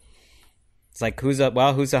 100%. It's like, who's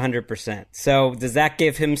 100%? So does that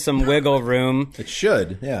give him some wiggle room? It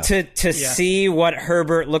should, yeah. To see what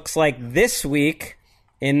Herbert looks like this week,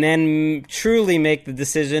 and then truly make the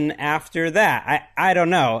decision after that. I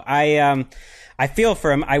don't know. I feel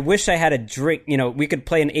for him. I wish I had a drink. You know, we could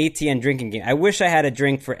play an ATN drinking game. I wish I had a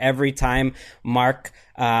drink for every time Mark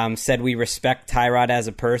said we respect Tyrod as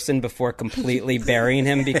a person before completely burying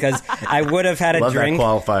him, because I would have had a drink.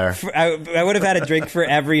 Love that qualifier. I would have had a drink for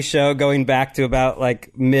every show going back to about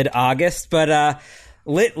like mid-August. But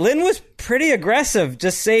Lynn was pretty aggressive,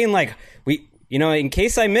 just saying like, in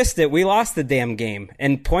case I missed it, we lost the damn game,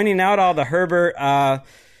 and pointing out all the Herbert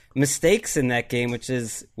mistakes in that game, which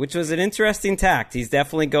was an interesting tact. He's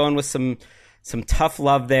definitely going with some tough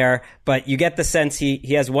love there, but you get the sense he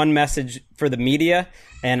has one message for the media,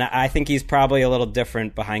 and I think he's probably a little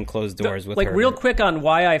different behind closed doors with Herbert. Real quick on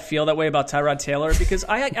why I feel that way about Tyrod Taylor, because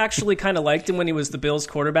I actually kind of liked him when he was the Bills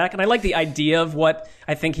quarterback, and I like the idea of what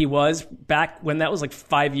I think he was back when that was like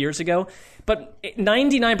 5 years ago. But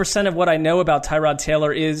 99% of what I know about Tyrod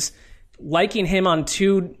Taylor is liking him on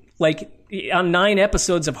 9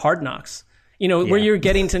 episodes of Hard Knocks, where you're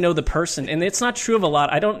getting to know the person. And it's not true of a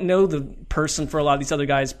lot. I don't know the person for a lot of these other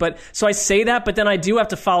guys. But so I say that, but then I do have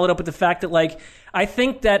to follow it up with the fact that, like, I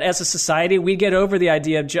think that as a society, we get over the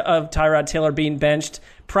idea of Tyrod Taylor being benched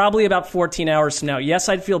probably about 14 hours from now. Yes,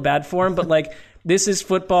 I'd feel bad for him, but like, this is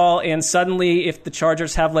football, and suddenly if the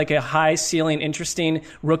Chargers have like a high-ceiling, interesting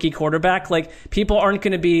rookie quarterback, like, people aren't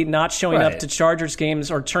going to be not showing up to Chargers games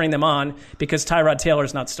or turning them on because Tyrod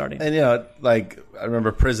Taylor's not starting. And, like, I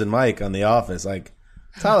remember Prison Mike on The Office, like,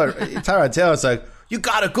 Tyrod Taylor's like, you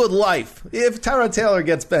got a good life. If Tyrod Taylor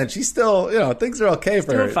gets benched, he's still, things are okay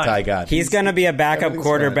for Ty God. He's going to be a backup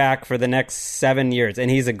quarterback for the next 7 years, and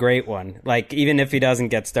he's a great one. Like, even if he doesn't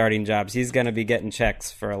get starting jobs, he's going to be getting checks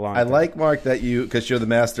for a long time. I like, Mark, that because you're the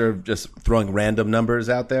master of just throwing random numbers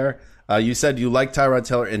out there. You said you liked Tyrod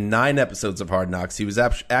Taylor in 9 episodes of Hard Knocks. He was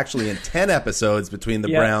actually in 10 episodes between the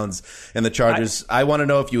Browns and the Chargers. I want to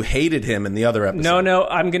know if you hated him in the other episode. No,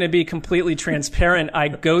 I'm going to be completely transparent. I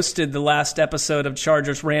ghosted the last episode of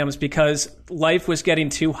Chargers-Rams because life was getting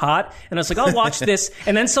too hot. And I was like, I'll watch this.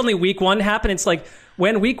 And then suddenly week 1 happened. It's like,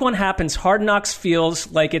 when week 1 happens, Hard Knocks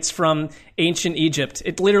feels like it's from ancient Egypt.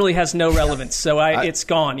 It literally has no relevance. So it's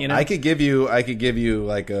gone, I could give you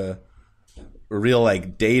like a real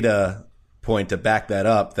like data point to back that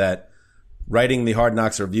up, that writing the Hard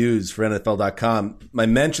Knocks reviews for NFL.com, my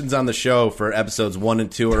mentions on the show for episodes 1 and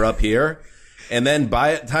 2 are up here, And then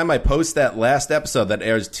by the time I post that last episode that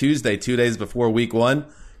airs Tuesday, 2 days before week 1,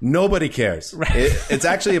 nobody cares. Right. It's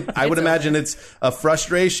actually, I would imagine it's a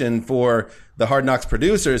frustration for the Hard Knocks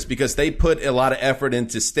producers because they put a lot of effort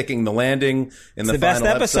into sticking the landing in the final best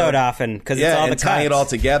episode often because it's all the tying it all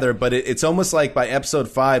together. But it's almost like by episode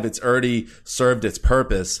 5, it's already served its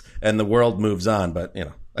purpose and the world moves on. But,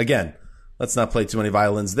 again, let's not play too many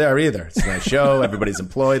violins there either. It's a nice show. Everybody's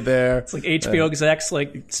employed there. It's like HBO execs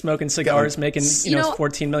like smoking cigars, making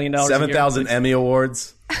 $14 million. 7,000 Emmy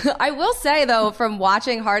Awards. I will say, though, from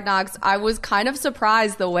watching Hard Knocks, I was kind of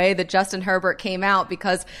surprised the way that Justin Herbert came out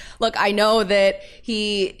because, look, I know that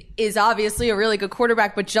he is obviously a really good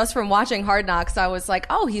quarterback, but just from watching Hard Knocks, I was like,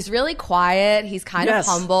 oh, he's really quiet. He's kind of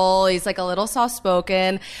humble. He's like a little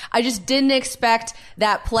soft-spoken. I just didn't expect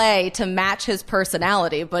that play to match his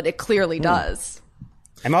personality, but it clearly does.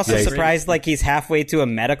 I'm also surprised like he's halfway to a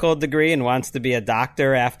medical degree and wants to be a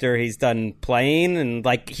doctor after he's done playing. And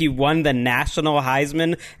like he won the National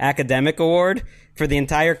Heisman Academic Award for the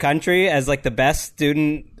entire country as like the best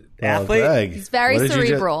student athlete. Greg, he's very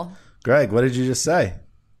cerebral. Greg, what did you just say?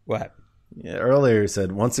 What? Yeah, earlier you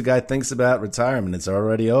said once a guy thinks about retirement, it's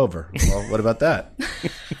already over. Well, what about that?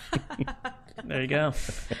 There you go.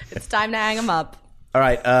 It's time to hang him up. All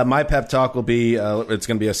right, my pep talk will be, it's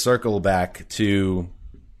going to be a circle back to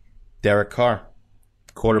Derek Carr,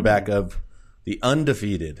 quarterback of the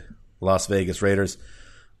undefeated Las Vegas Raiders.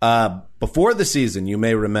 Before the season, you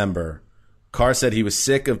may remember, Carr said he was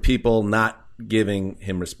sick of people not giving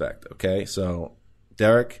him respect. Okay, so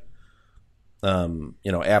Derek,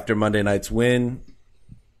 after Monday night's win,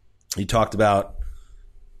 he talked about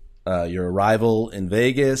your arrival in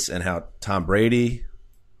Vegas and how Tom Brady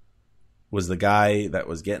was the guy that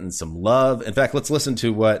was getting some love. In fact, let's listen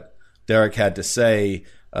to what Derek had to say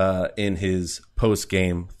in his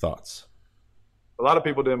post-game thoughts. A lot of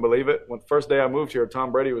people didn't believe it. When the first day I moved here,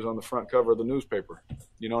 Tom Brady was on the front cover of the newspaper.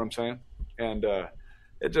 You know what I'm saying? And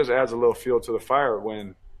it just adds a little fuel to the fire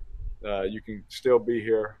when you can still be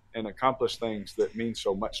here and accomplish things that mean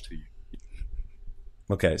so much to you.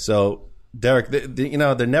 Okay, so Derek,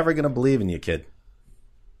 they're never going to believe in you, kid.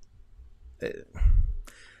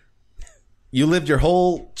 You lived your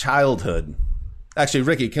whole childhood. Actually,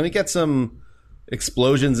 Ricky, can we get some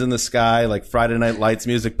explosions in the sky, like Friday Night Lights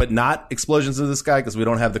music, but not explosions in the sky because we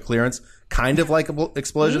don't have the clearance? Kind of like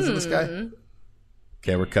explosions in the sky?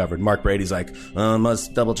 Okay, we're covered. Mark Brady's like,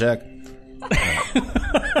 must double check.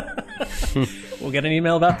 We'll get an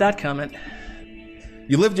email about that comment.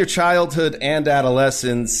 You lived your childhood and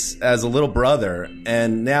adolescence as a little brother,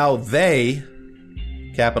 and now they,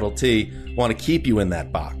 capital T, want to keep you in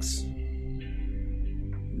that box.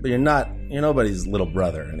 But you're nobody's little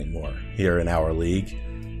brother anymore here in our league.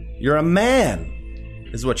 You're a man,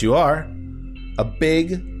 is what you are. A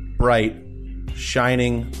big, bright,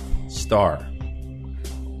 shining star.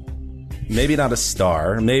 Maybe not a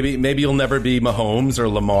star. Maybe you'll never be Mahomes or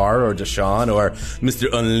Lamar or Deshaun or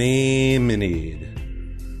Mr. Unlimited.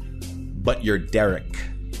 But you're Derek.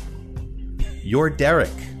 You're Derek.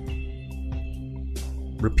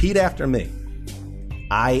 Repeat after me.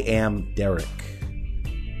 I am Derek.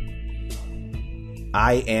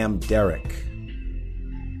 I am Derek.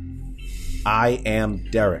 I am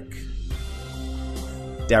Derek.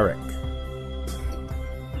 Derek.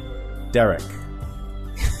 Derek.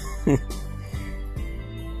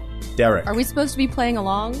 Derek. Are we supposed to be playing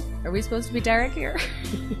along? Are we supposed to be Derek here?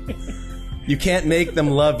 You can't make them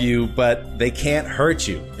love you, but they can't hurt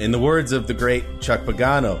you. In the words of the great Chuck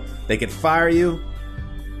Pagano, they can fire you,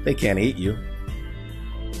 they can't eat you.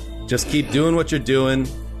 Just keep doing what you're doing,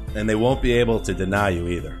 and they won't be able to deny you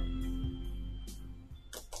either.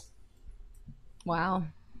 Wow.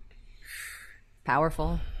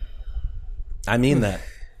 Powerful. I mean that.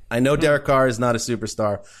 I know Derek Carr is not a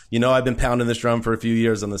superstar. You know I've been pounding this drum for a few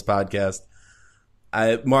years on this podcast.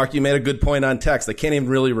 Mark, you made a good point on text. I can't even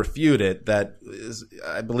really refute it.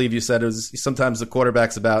 I believe you said it was sometimes the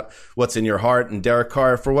quarterback's about what's in your heart, and Derek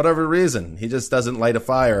Carr, for whatever reason, he just doesn't light a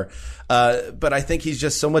fire. But I think he's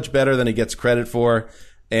just so much better than he gets credit for.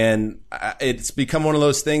 And it's become one of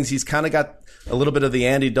those things. He's kind of got a little bit of the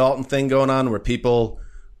Andy Dalton thing going on where people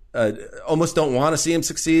almost don't want to see him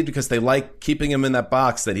succeed because they like keeping him in that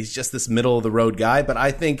box that he's just this middle of the road guy. But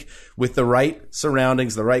I think with the right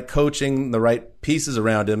surroundings, the right coaching, the right pieces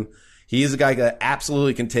around him, he's a guy that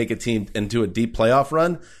absolutely can take a team into a deep playoff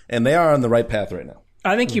run. And they are on the right path right now.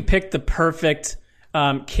 I think you picked the perfect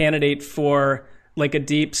candidate for like a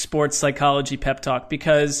deep sports psychology pep talk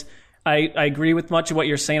because I agree with much of what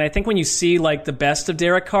you're saying. I think when you see like the best of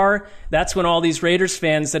Derek Carr, that's when all these Raiders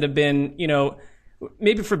fans that have been,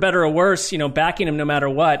 maybe for better or worse, backing him no matter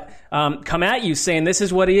what, come at you saying, this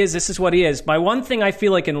is what he is, this is what he is. My one thing I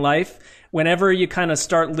feel like in life, whenever you kind of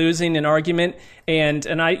start losing an argument, and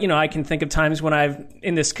I can think of times when I've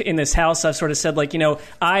in this house I've sort of said, like,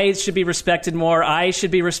 I should be respected more, I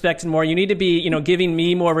should be respected more, you need to be giving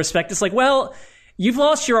me more respect. It's like, well, you've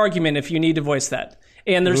lost your argument if you need to voice that.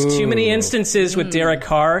 And there's too many instances with Derek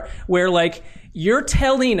Carr where, like, you're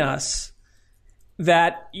telling us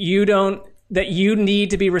that you need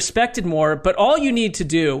to be respected more, but all you need to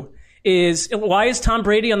do is, why is Tom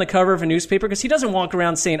Brady on the cover of a newspaper? Because he doesn't walk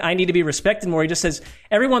around saying, I need to be respected more. He just says,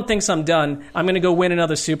 everyone thinks I'm done. I'm going to go win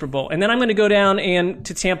another Super Bowl. And then I'm going to go down and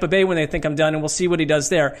to Tampa Bay when they think I'm done, and we'll see what he does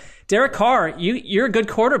there. Derek Carr, you're a good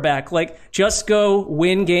quarterback. Like, just go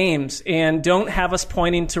win games, and don't have us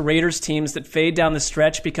pointing to Raiders teams that fade down the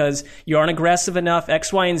stretch because you aren't aggressive enough,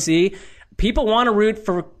 X, Y, and Z. People want to root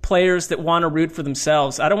for players that want to root for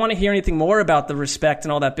themselves. I don't want to hear anything more about the respect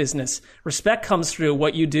and all that business. Respect comes through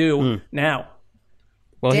what you do now.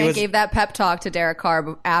 Well, Dan gave that pep talk to Derek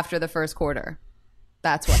Carr after the first quarter.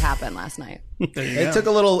 That's what happened last night. It took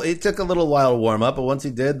a little while to warm up, but once he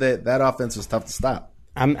did, that offense was tough to stop.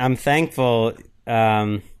 I'm thankful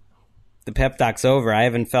the pep talk's over. I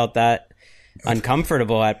haven't felt that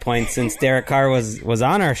uncomfortable at points since Derek Carr was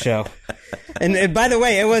on our show. And by the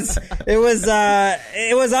way, it was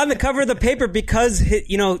on the cover of the paper because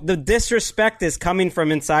the disrespect is coming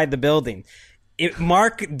from inside the building.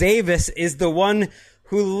 Mark Davis is the one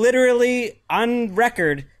who literally on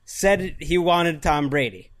record said he wanted Tom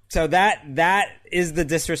Brady. So that is the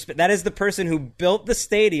disrespect. That is the person who built the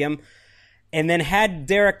stadium and then had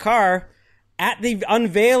Derek Carr at the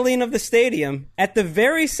unveiling of the stadium at the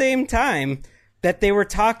very same time that they were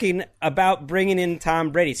talking about bringing in Tom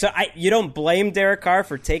Brady. So you don't blame Derek Carr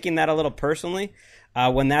for taking that a little personally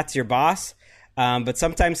when that's your boss. But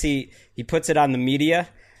sometimes he puts it on the media.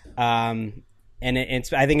 And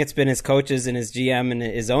I think it's been his coaches and his GM and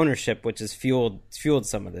his ownership which has fueled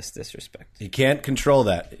some of this disrespect. You can't control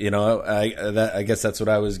that. I guess that's what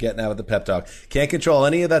I was getting at with the pep talk. Can't control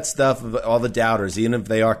any of that stuff, all the doubters, even if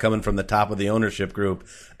they are coming from the top of the ownership group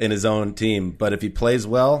in his own team. But if he plays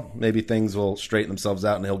well, maybe things will straighten themselves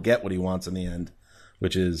out and he'll get what he wants in the end,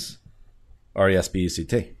 which is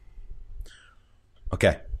RESPECT.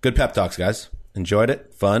 Okay, good pep talks, guys. Enjoyed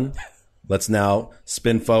it. Fun. Let's now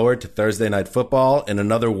spin forward to Thursday Night Football. In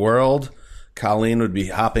another world, Colleen would be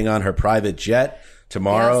hopping on her private jet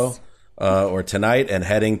tomorrow or tonight and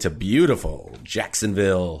heading to beautiful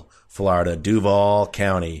Jacksonville, Florida, Duval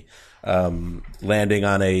County, landing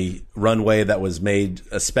on a runway that was made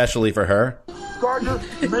especially for her.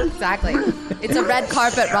 Exactly. It's a red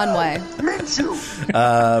carpet runway.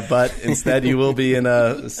 But instead, you will be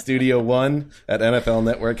in Studio One at NFL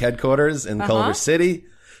Network headquarters in Culver City.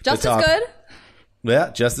 Just as good? Yeah,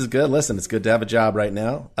 just as good. Listen, it's good to have a job right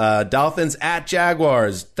now. Dolphins at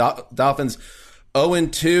Jaguars. Dolphins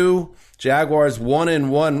 0-2. Jaguars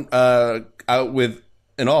 1-1. Out with,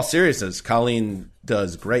 in all seriousness, Colleen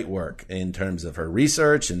does great work in terms of her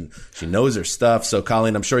research, and she knows her stuff. So,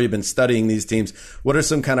 Colleen, I'm sure you've been studying these teams. What are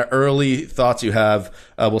some kind of early thoughts you have?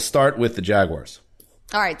 We'll start with the Jaguars.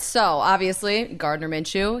 All right, so obviously Gardner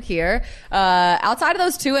Minshew here. Outside of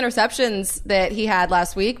those 2 interceptions that he had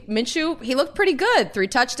last week, Minshew, he looked pretty good. 3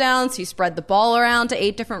 touchdowns. He spread the ball around to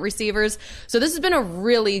 8 different receivers. So this has been a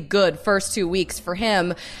really good first 2 weeks for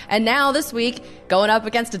him. And now this week, going up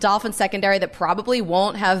against a Dolphins secondary that probably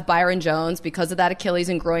won't have Byron Jones because of that Achilles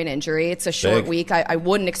and groin injury. It's a short week. I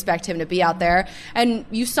wouldn't expect him to be out there. And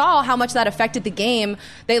you saw how much that affected the game.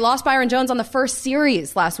 They lost Byron Jones on the first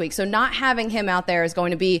series last week. So not having him out there is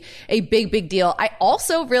going to be a big deal. I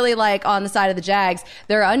also really like, on the side of the Jags,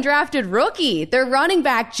 their undrafted rookie, their running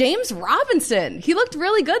back, James Robinson. He looked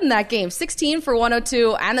really good in that game. 16 for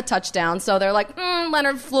 102 and the touchdown. So they're like,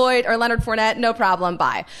 Leonard Fournette, no problem,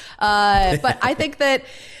 bye. But I think that,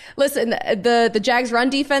 listen, the Jags run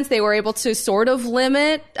defense, they were able to sort of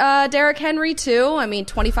limit Derrick Henry too. I mean,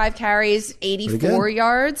 25 carries, 84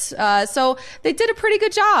 yards. So they did a pretty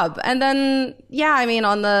good job. And then,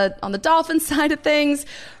 on the Dolphins side of things,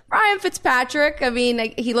 Ryan Fitzpatrick,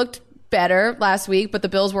 he looked better last week, but the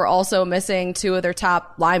Bills were also missing 2 of their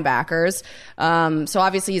top linebackers. So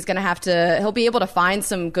obviously he'll be able to find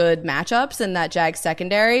some good matchups in that Jags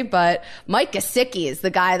secondary, but Mike Gesicki is the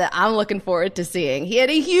guy that I'm looking forward to seeing. He had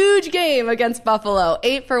a huge game against Buffalo,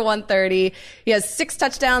 8 for 130. He has 6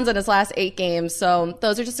 touchdowns in his last 8 games. So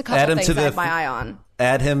those are just a couple things I have my eye on.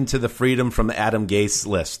 Add him to the Freedom from Adam Gase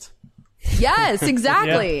list. Yes,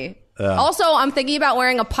 exactly. Also, I'm thinking about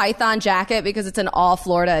wearing a Python jacket because it's an all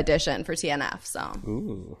Florida edition for TNF.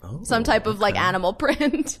 So some type of animal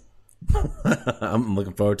print. I'm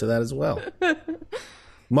looking forward to that as well.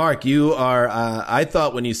 Mark, you are, I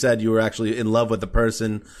thought when you said you were actually in love with the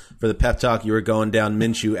person for the pep talk, you were going down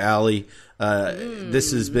Minshew alley.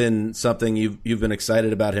 This has been something you've been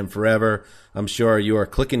excited about him forever. I'm sure you are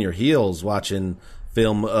clicking your heels watching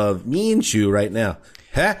film of Minshew right now.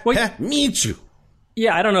 Minshew.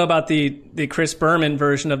 Yeah, I don't know about the Chris Berman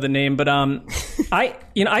version of the name, but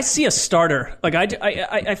I see a starter. Like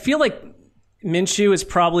I feel like Minshew is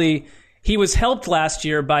probably, he was helped last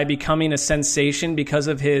year by becoming a sensation because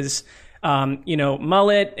of his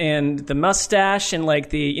mullet and the mustache and like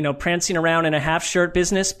the prancing around in a half shirt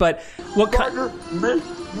business. But what There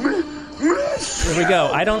we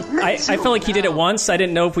go. I felt like he did it once. I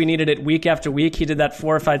didn't know if we needed it week after week. He did that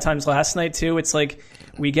 4 or 5 times last night too. It's like,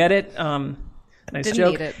 we get it. Nice didn't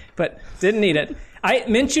joke, need it. but didn't need it.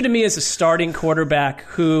 Minshew to me is a starting quarterback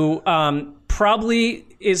who probably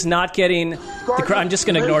is not getting I'm just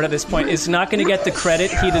going to ignore it at this point. Is not going to get the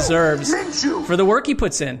credit he deserves for the work he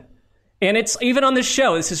puts in. And it's even on this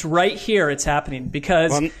show. This is right here. It's happening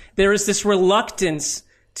because there is this reluctance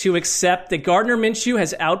to accept that Gardner Minshew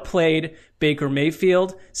has outplayed Baker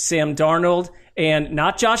Mayfield, Sam Darnold, and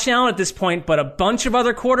not Josh Allen at this point, but a bunch of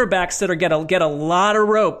other quarterbacks that are get a lot of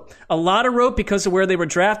rope because of where they were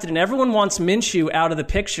drafted. And everyone wants Minshew out of the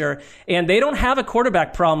picture, and they don't have a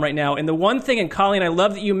quarterback problem right now. And the one thing, and Colleen, I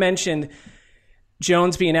love that you mentioned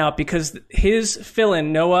Jones being out because his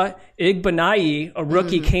fill-in, Noah Igbanayi, a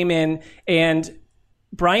rookie, came in, and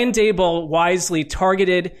Brian Daboll wisely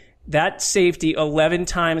targeted that safety 11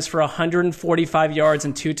 times for 145 yards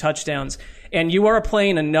and 2 touchdowns. And you are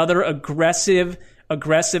playing another aggressive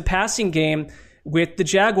passing game with the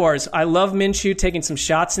Jaguars. I love Minshew taking some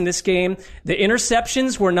shots in this game. The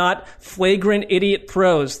interceptions were not flagrant idiot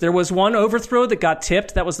throws. There was one overthrow that got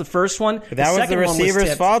tipped. That was the first one. But that was the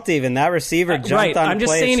receiver's fault even. That receiver jumped right. on I'm just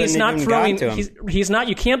play saying he's not throwing. He's not.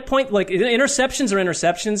 You can't point, like, interceptions are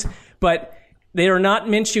interceptions, but they are not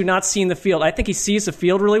Minshew not seeing the field. I think he sees the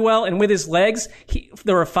field really well, and with his legs,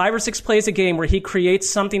 there are 5 or 6 plays a game where he creates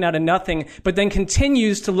something out of nothing, but then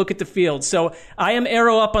continues to look at the field. So I am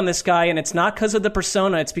arrow up on this guy, and it's not because of the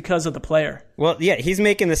persona, it's because of the player. Well, yeah, he's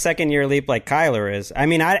making the second-year leap like Kyler is. I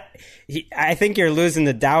mean, I think you're losing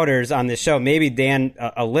the doubters on this show. Maybe Dan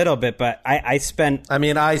a little bit, but I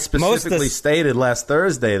specifically stated last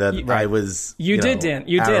Thursday that I was. You did, Dan.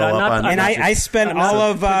 You did. I spent all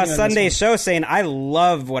of Sunday's show saying I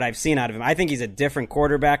love what I've seen out of him. I think he's a different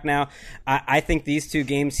quarterback now. I think these 2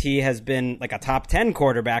 games he has been like a top 10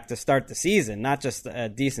 quarterback to start the season, not just a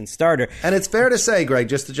decent starter. And it's fair to say, Greg,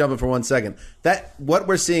 just to jump in for 1 second, that what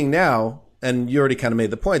we're seeing now. And you already kind of made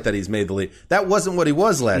the point that he's made the leap. That wasn't what he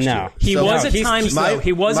was last year. He was at times, though.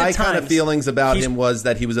 He was at times. My kind of feelings about him was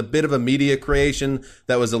that he was a bit of a media creation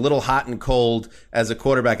that was a little hot and cold as a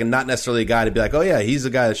quarterback and not necessarily a guy to be like, oh, yeah, he's a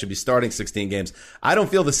guy that should be starting 16 games. I don't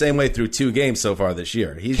feel the same way through 2 games so far this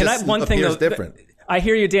year. He just appears different. I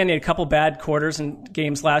hear you, Danny, had a couple bad quarters and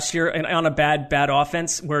games last year and on a bad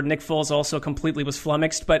offense where Nick Foles also completely was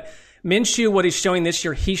flummoxed. But Minshew, what he's showing this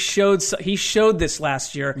year, he showed this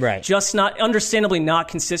last year, right? Just not, understandably not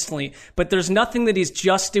consistently. But there's nothing that he's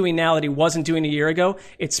just doing now that he wasn't doing a year ago.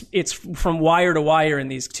 It's from wire to wire in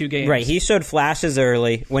these 2 games. Right. He showed flashes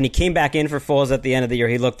early. When he came back in for Foles at the end of the year,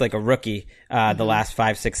 he looked like a rookie the last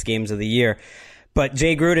 5-6 games of the year. But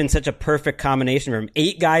Jay Gruden's such a perfect combination for him.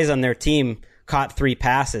 8 guys on their team caught 3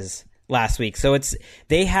 passes last week. So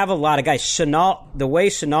they have a lot of guys. The way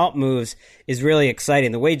Shenault moves is really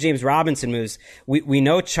exciting. The way James Robinson moves, we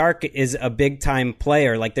know Chark is a big-time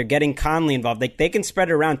player. Like, they're getting Conley involved. They can spread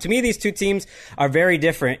it around. To me, these 2 teams are very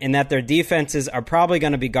different in that their defenses are probably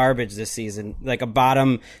going to be garbage this season, like a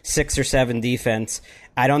bottom 6 or 7 defense.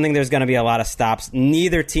 I don't think there's going to be a lot of stops.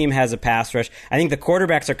 Neither team has a pass rush. I think the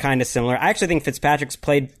quarterbacks are kind of similar. I actually think Fitzpatrick's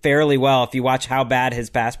played fairly well if you watch how bad his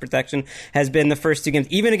pass protection has been the first 2 games.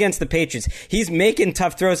 Even against the Patriots, he's making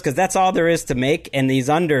tough throws because that's all there is to make, and he's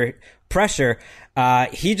under pressure.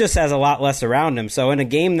 He just has a lot less around him. So in a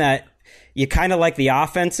game that you kind of like the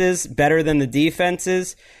offenses better than the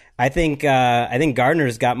defenses, I think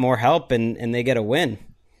Gardner's got more help and they get a win.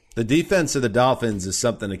 The defense of the Dolphins is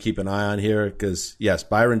something to keep an eye on here because, yes,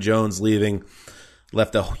 Byron Jones leaving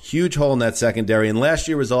left a huge hole in that secondary. And last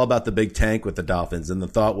year was all about the big tank with the Dolphins. And the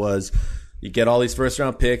thought was you get all these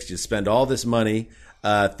first-round picks, you spend all this money,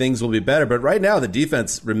 things will be better. But right now the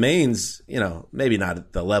defense remains, maybe not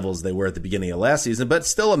at the levels they were at the beginning of last season, but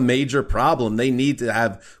still a major problem. They need to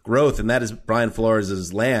have growth, and that is Brian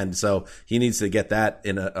Flores' land. So he needs to get that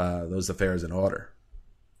in those affairs in order.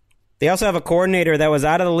 They also have a coordinator that was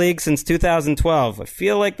out of the league since 2012. I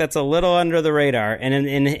feel like that's a little under the radar. And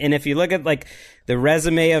if you look at like the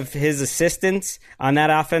resume of his assistants on that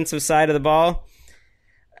offensive side of the ball,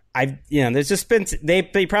 there's just been they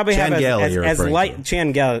probably Chan have Gailey,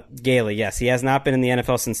 Chan Gailey. Yes, he has not been in the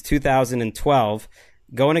NFL since 2012.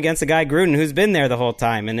 Going against a guy, Gruden, who's been there the whole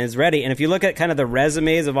time and is ready. And if you look at kind of the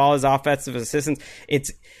resumes of all his offensive assistants,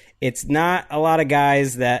 it's not a lot of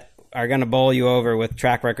guys that are going to bowl you over with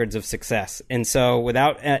track records of success. And so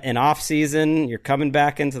without an off season, you're coming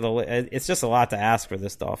back into it's just a lot to ask for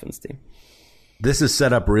this Dolphins team. This is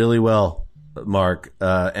set up really well, Mark,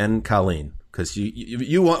 and Colleen, because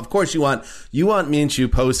you want Minshew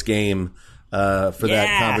post game for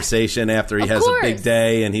that conversation after he has a big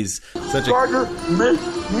day, and he's such a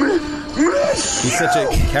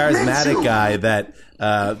charismatic guy that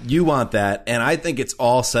you want that, and I think it's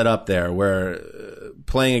all set up there where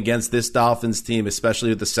playing against this Dolphins team, especially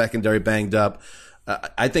with the secondary banged up,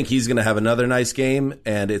 I think he's going to have another nice game,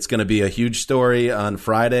 and it's going to be a huge story on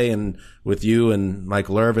Friday and with you and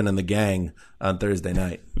Michael Irvin and the gang on Thursday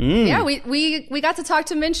night. Yeah, we got to talk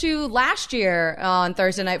to Minshew last year on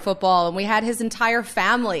Thursday Night Football, and we had his entire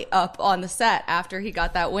family up on the set after he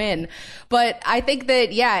got that win. But I think that,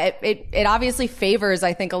 it obviously favors,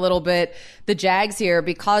 I think, a little bit the Jags here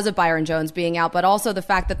because of Byron Jones being out, but also the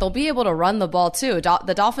fact that they'll be able to run the ball too.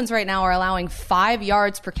 The Dolphins right now are allowing 5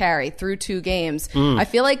 yards per carry through 2 games. I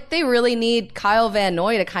feel like they really need Kyle Van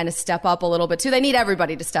Noy to kind of step up a little bit too. They need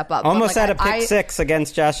everybody to step up. Almost had a pick six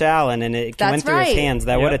against Josh Allen, and it went through his hands.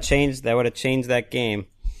 That would have changed that game.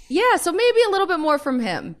 Yeah, so maybe a little bit more from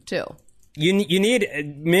him too. You need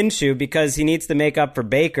Minshew because he needs to make up for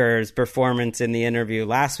Baker's performance in the interview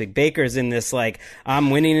last week. Baker's in this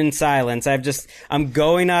I'm winning in silence. I'm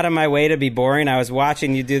going out of my way to be boring. I was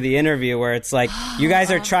watching you do the interview where it's like you guys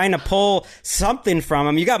are trying to pull something from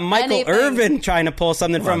him. You got Michael Irvin trying to pull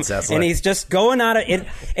something from him, and he's just going out of it.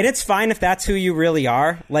 And it's fine if that's who you really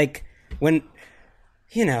are. Like when,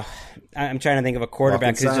 I'm trying to think of a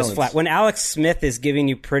quarterback who's just flat. When Alex Smith is giving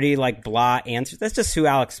you pretty blah answers, that's just who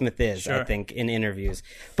Alex Smith is, I think, in interviews.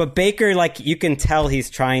 But Baker, you can tell he's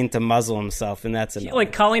trying to muzzle himself, and that's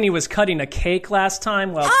enough. Colleen, he was cutting a cake last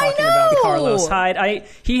time while talking about Carlos Hyde.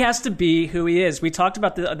 He has to be who he is. We talked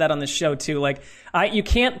about that on the show too. You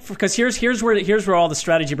can't, because here's where all the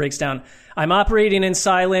strategy breaks down. I'm operating in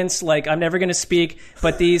silence, I'm never going to speak,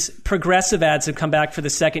 but these progressive ads have come back for the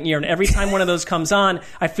second year, and every time one of those comes on,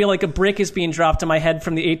 I feel like a brick is being dropped on my head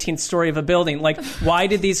from the 18th story of a building. Why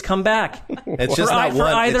did these come back? It's just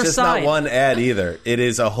not one ad either. It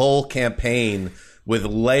is a whole campaign with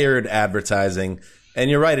layered advertising, and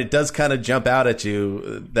you're right, it does kind of jump out at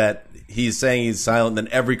you that he's saying he's silent, then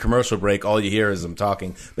every commercial break, all you hear is him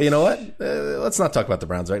talking. But you know what? Let's not talk about the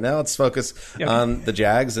Browns right now. Let's focus on the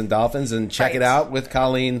Jags and Dolphins and check it out with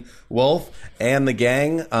Colleen Wolfe and the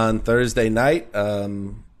gang on Thursday night.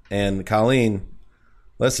 And Colleen,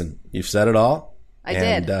 listen, you've said it all. I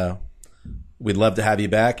did. We'd love to have you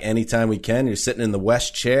back anytime we can. You're sitting in the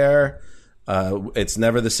West chair. It's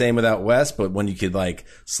never the same without Wes, but when you could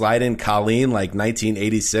slide in Colleen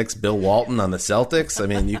 1986 Bill Walton on the Celtics, I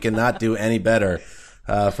mean, you cannot do any better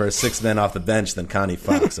for a 6 man off the bench than Connie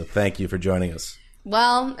Fox. So thank you for joining us.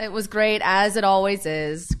 Well, it was great, as it always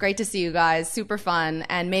is. Great to see you guys. Super fun.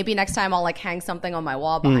 And maybe next time I'll hang something on my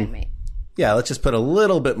wall behind me. Yeah, let's just put a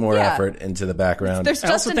little bit more effort into the background. There's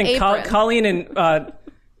just I also think apron.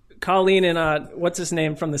 Colleen and what's his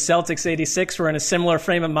name from the Celtics 86 were in a similar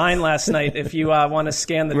frame of mind last night. If you want to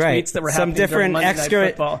scan the tweets that were happening during Monday Night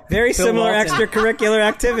Football. Very similar extracurricular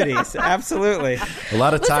activities. Absolutely. A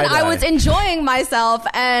lot of tie-dye. I was enjoying myself,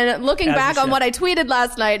 and looking back on what I tweeted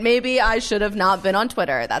last night, maybe I should have not been on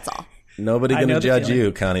Twitter. That's all. Nobody going to judge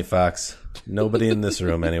you, Connie Fox. Nobody in this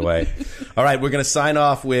room, anyway. All right, we're going to sign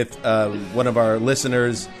off with one of our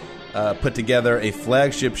listeners put together a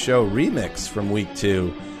flagship show remix from week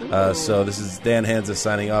 2. So this is Dan Hansa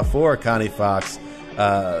signing off for Connie Fox,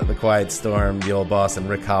 The Quiet Storm, the old boss, and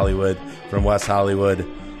Rick Hollywood from West Hollywood.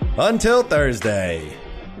 Until Thursday.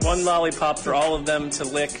 One lollipop for all of them to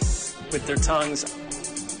lick with their tongues.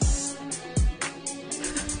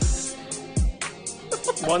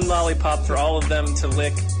 One lollipop for all of them to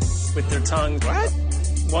lick with their tongues. What?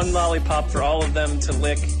 One lollipop for all of them to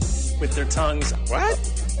lick with their tongues. What?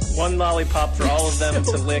 One lollipop for all of them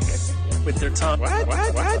to lick with their tongue.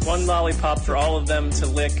 What? One lollipop for all of them to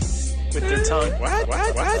lick with their tongue. What? All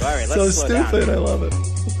right, let's slow down. So stupid, I love it.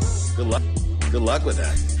 Good luck. Good luck with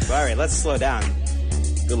that. All right, let's slow down.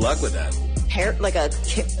 Good luck with that. Hair like a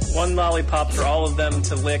One lollipop for all of them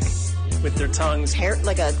to lick with their tongues. hair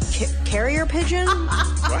like a carrier pigeon.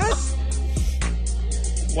 What?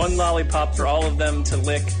 one lollipop for all of them to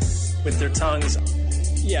lick with their tongues.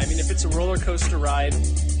 Yeah, I mean, if it's a roller coaster ride.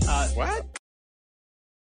 What?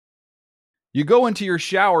 You go into your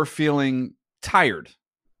shower feeling tired,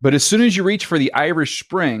 but as soon as you reach for the Irish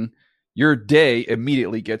Spring, your day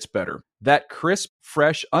immediately gets better. That crisp,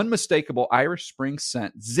 fresh, unmistakable Irish Spring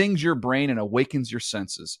scent zings your brain and awakens your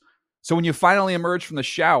senses. So when you finally emerge from the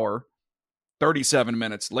shower 37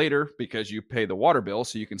 minutes later, because you pay the water bill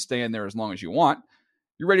so you can stay in there as long as you want,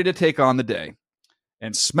 you're ready to take on the day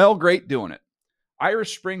and smell great doing it.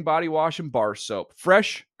 Irish Spring Body Wash and Bar Soap.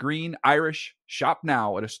 Fresh, green, Irish. Shop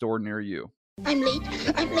now at a store near you. I'm late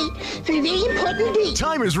for a very important date.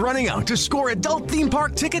 Time is running out to score adult theme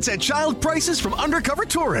park tickets at child prices from Undercover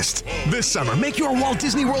Tourist. This summer, make your Walt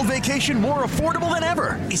Disney World vacation more affordable than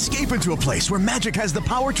ever. Escape into a place where magic has the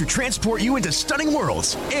power to transport you into stunning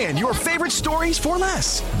worlds and your favorite stories for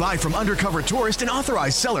less. Buy from Undercover Tourist, an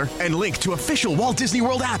authorized seller, and link to official Walt Disney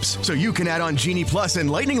World apps so you can add on Genie Plus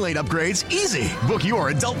and Lightning Lane upgrades easy. Book your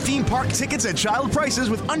adult theme park tickets at child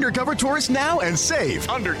prices with Undercover Tourist now and save.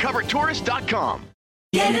 UndercoverTourist.com.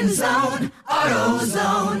 Get in zone,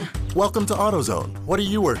 AutoZone. Welcome to AutoZone. What are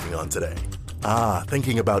you working on today?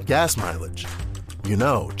 Thinking about gas mileage. You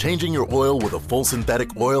know, changing your oil with a full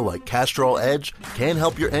synthetic oil like Castrol Edge can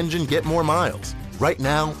help your engine get more miles. Right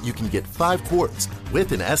now, you can get 5 quarts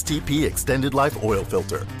with an STP Extended Life Oil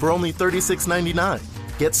Filter for only $36.99.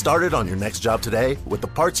 Get started on your next job today with the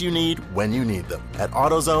parts you need when you need them at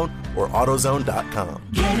AutoZone or AutoZone.com.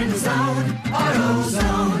 Get in zone,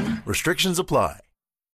 AutoZone. Restrictions apply.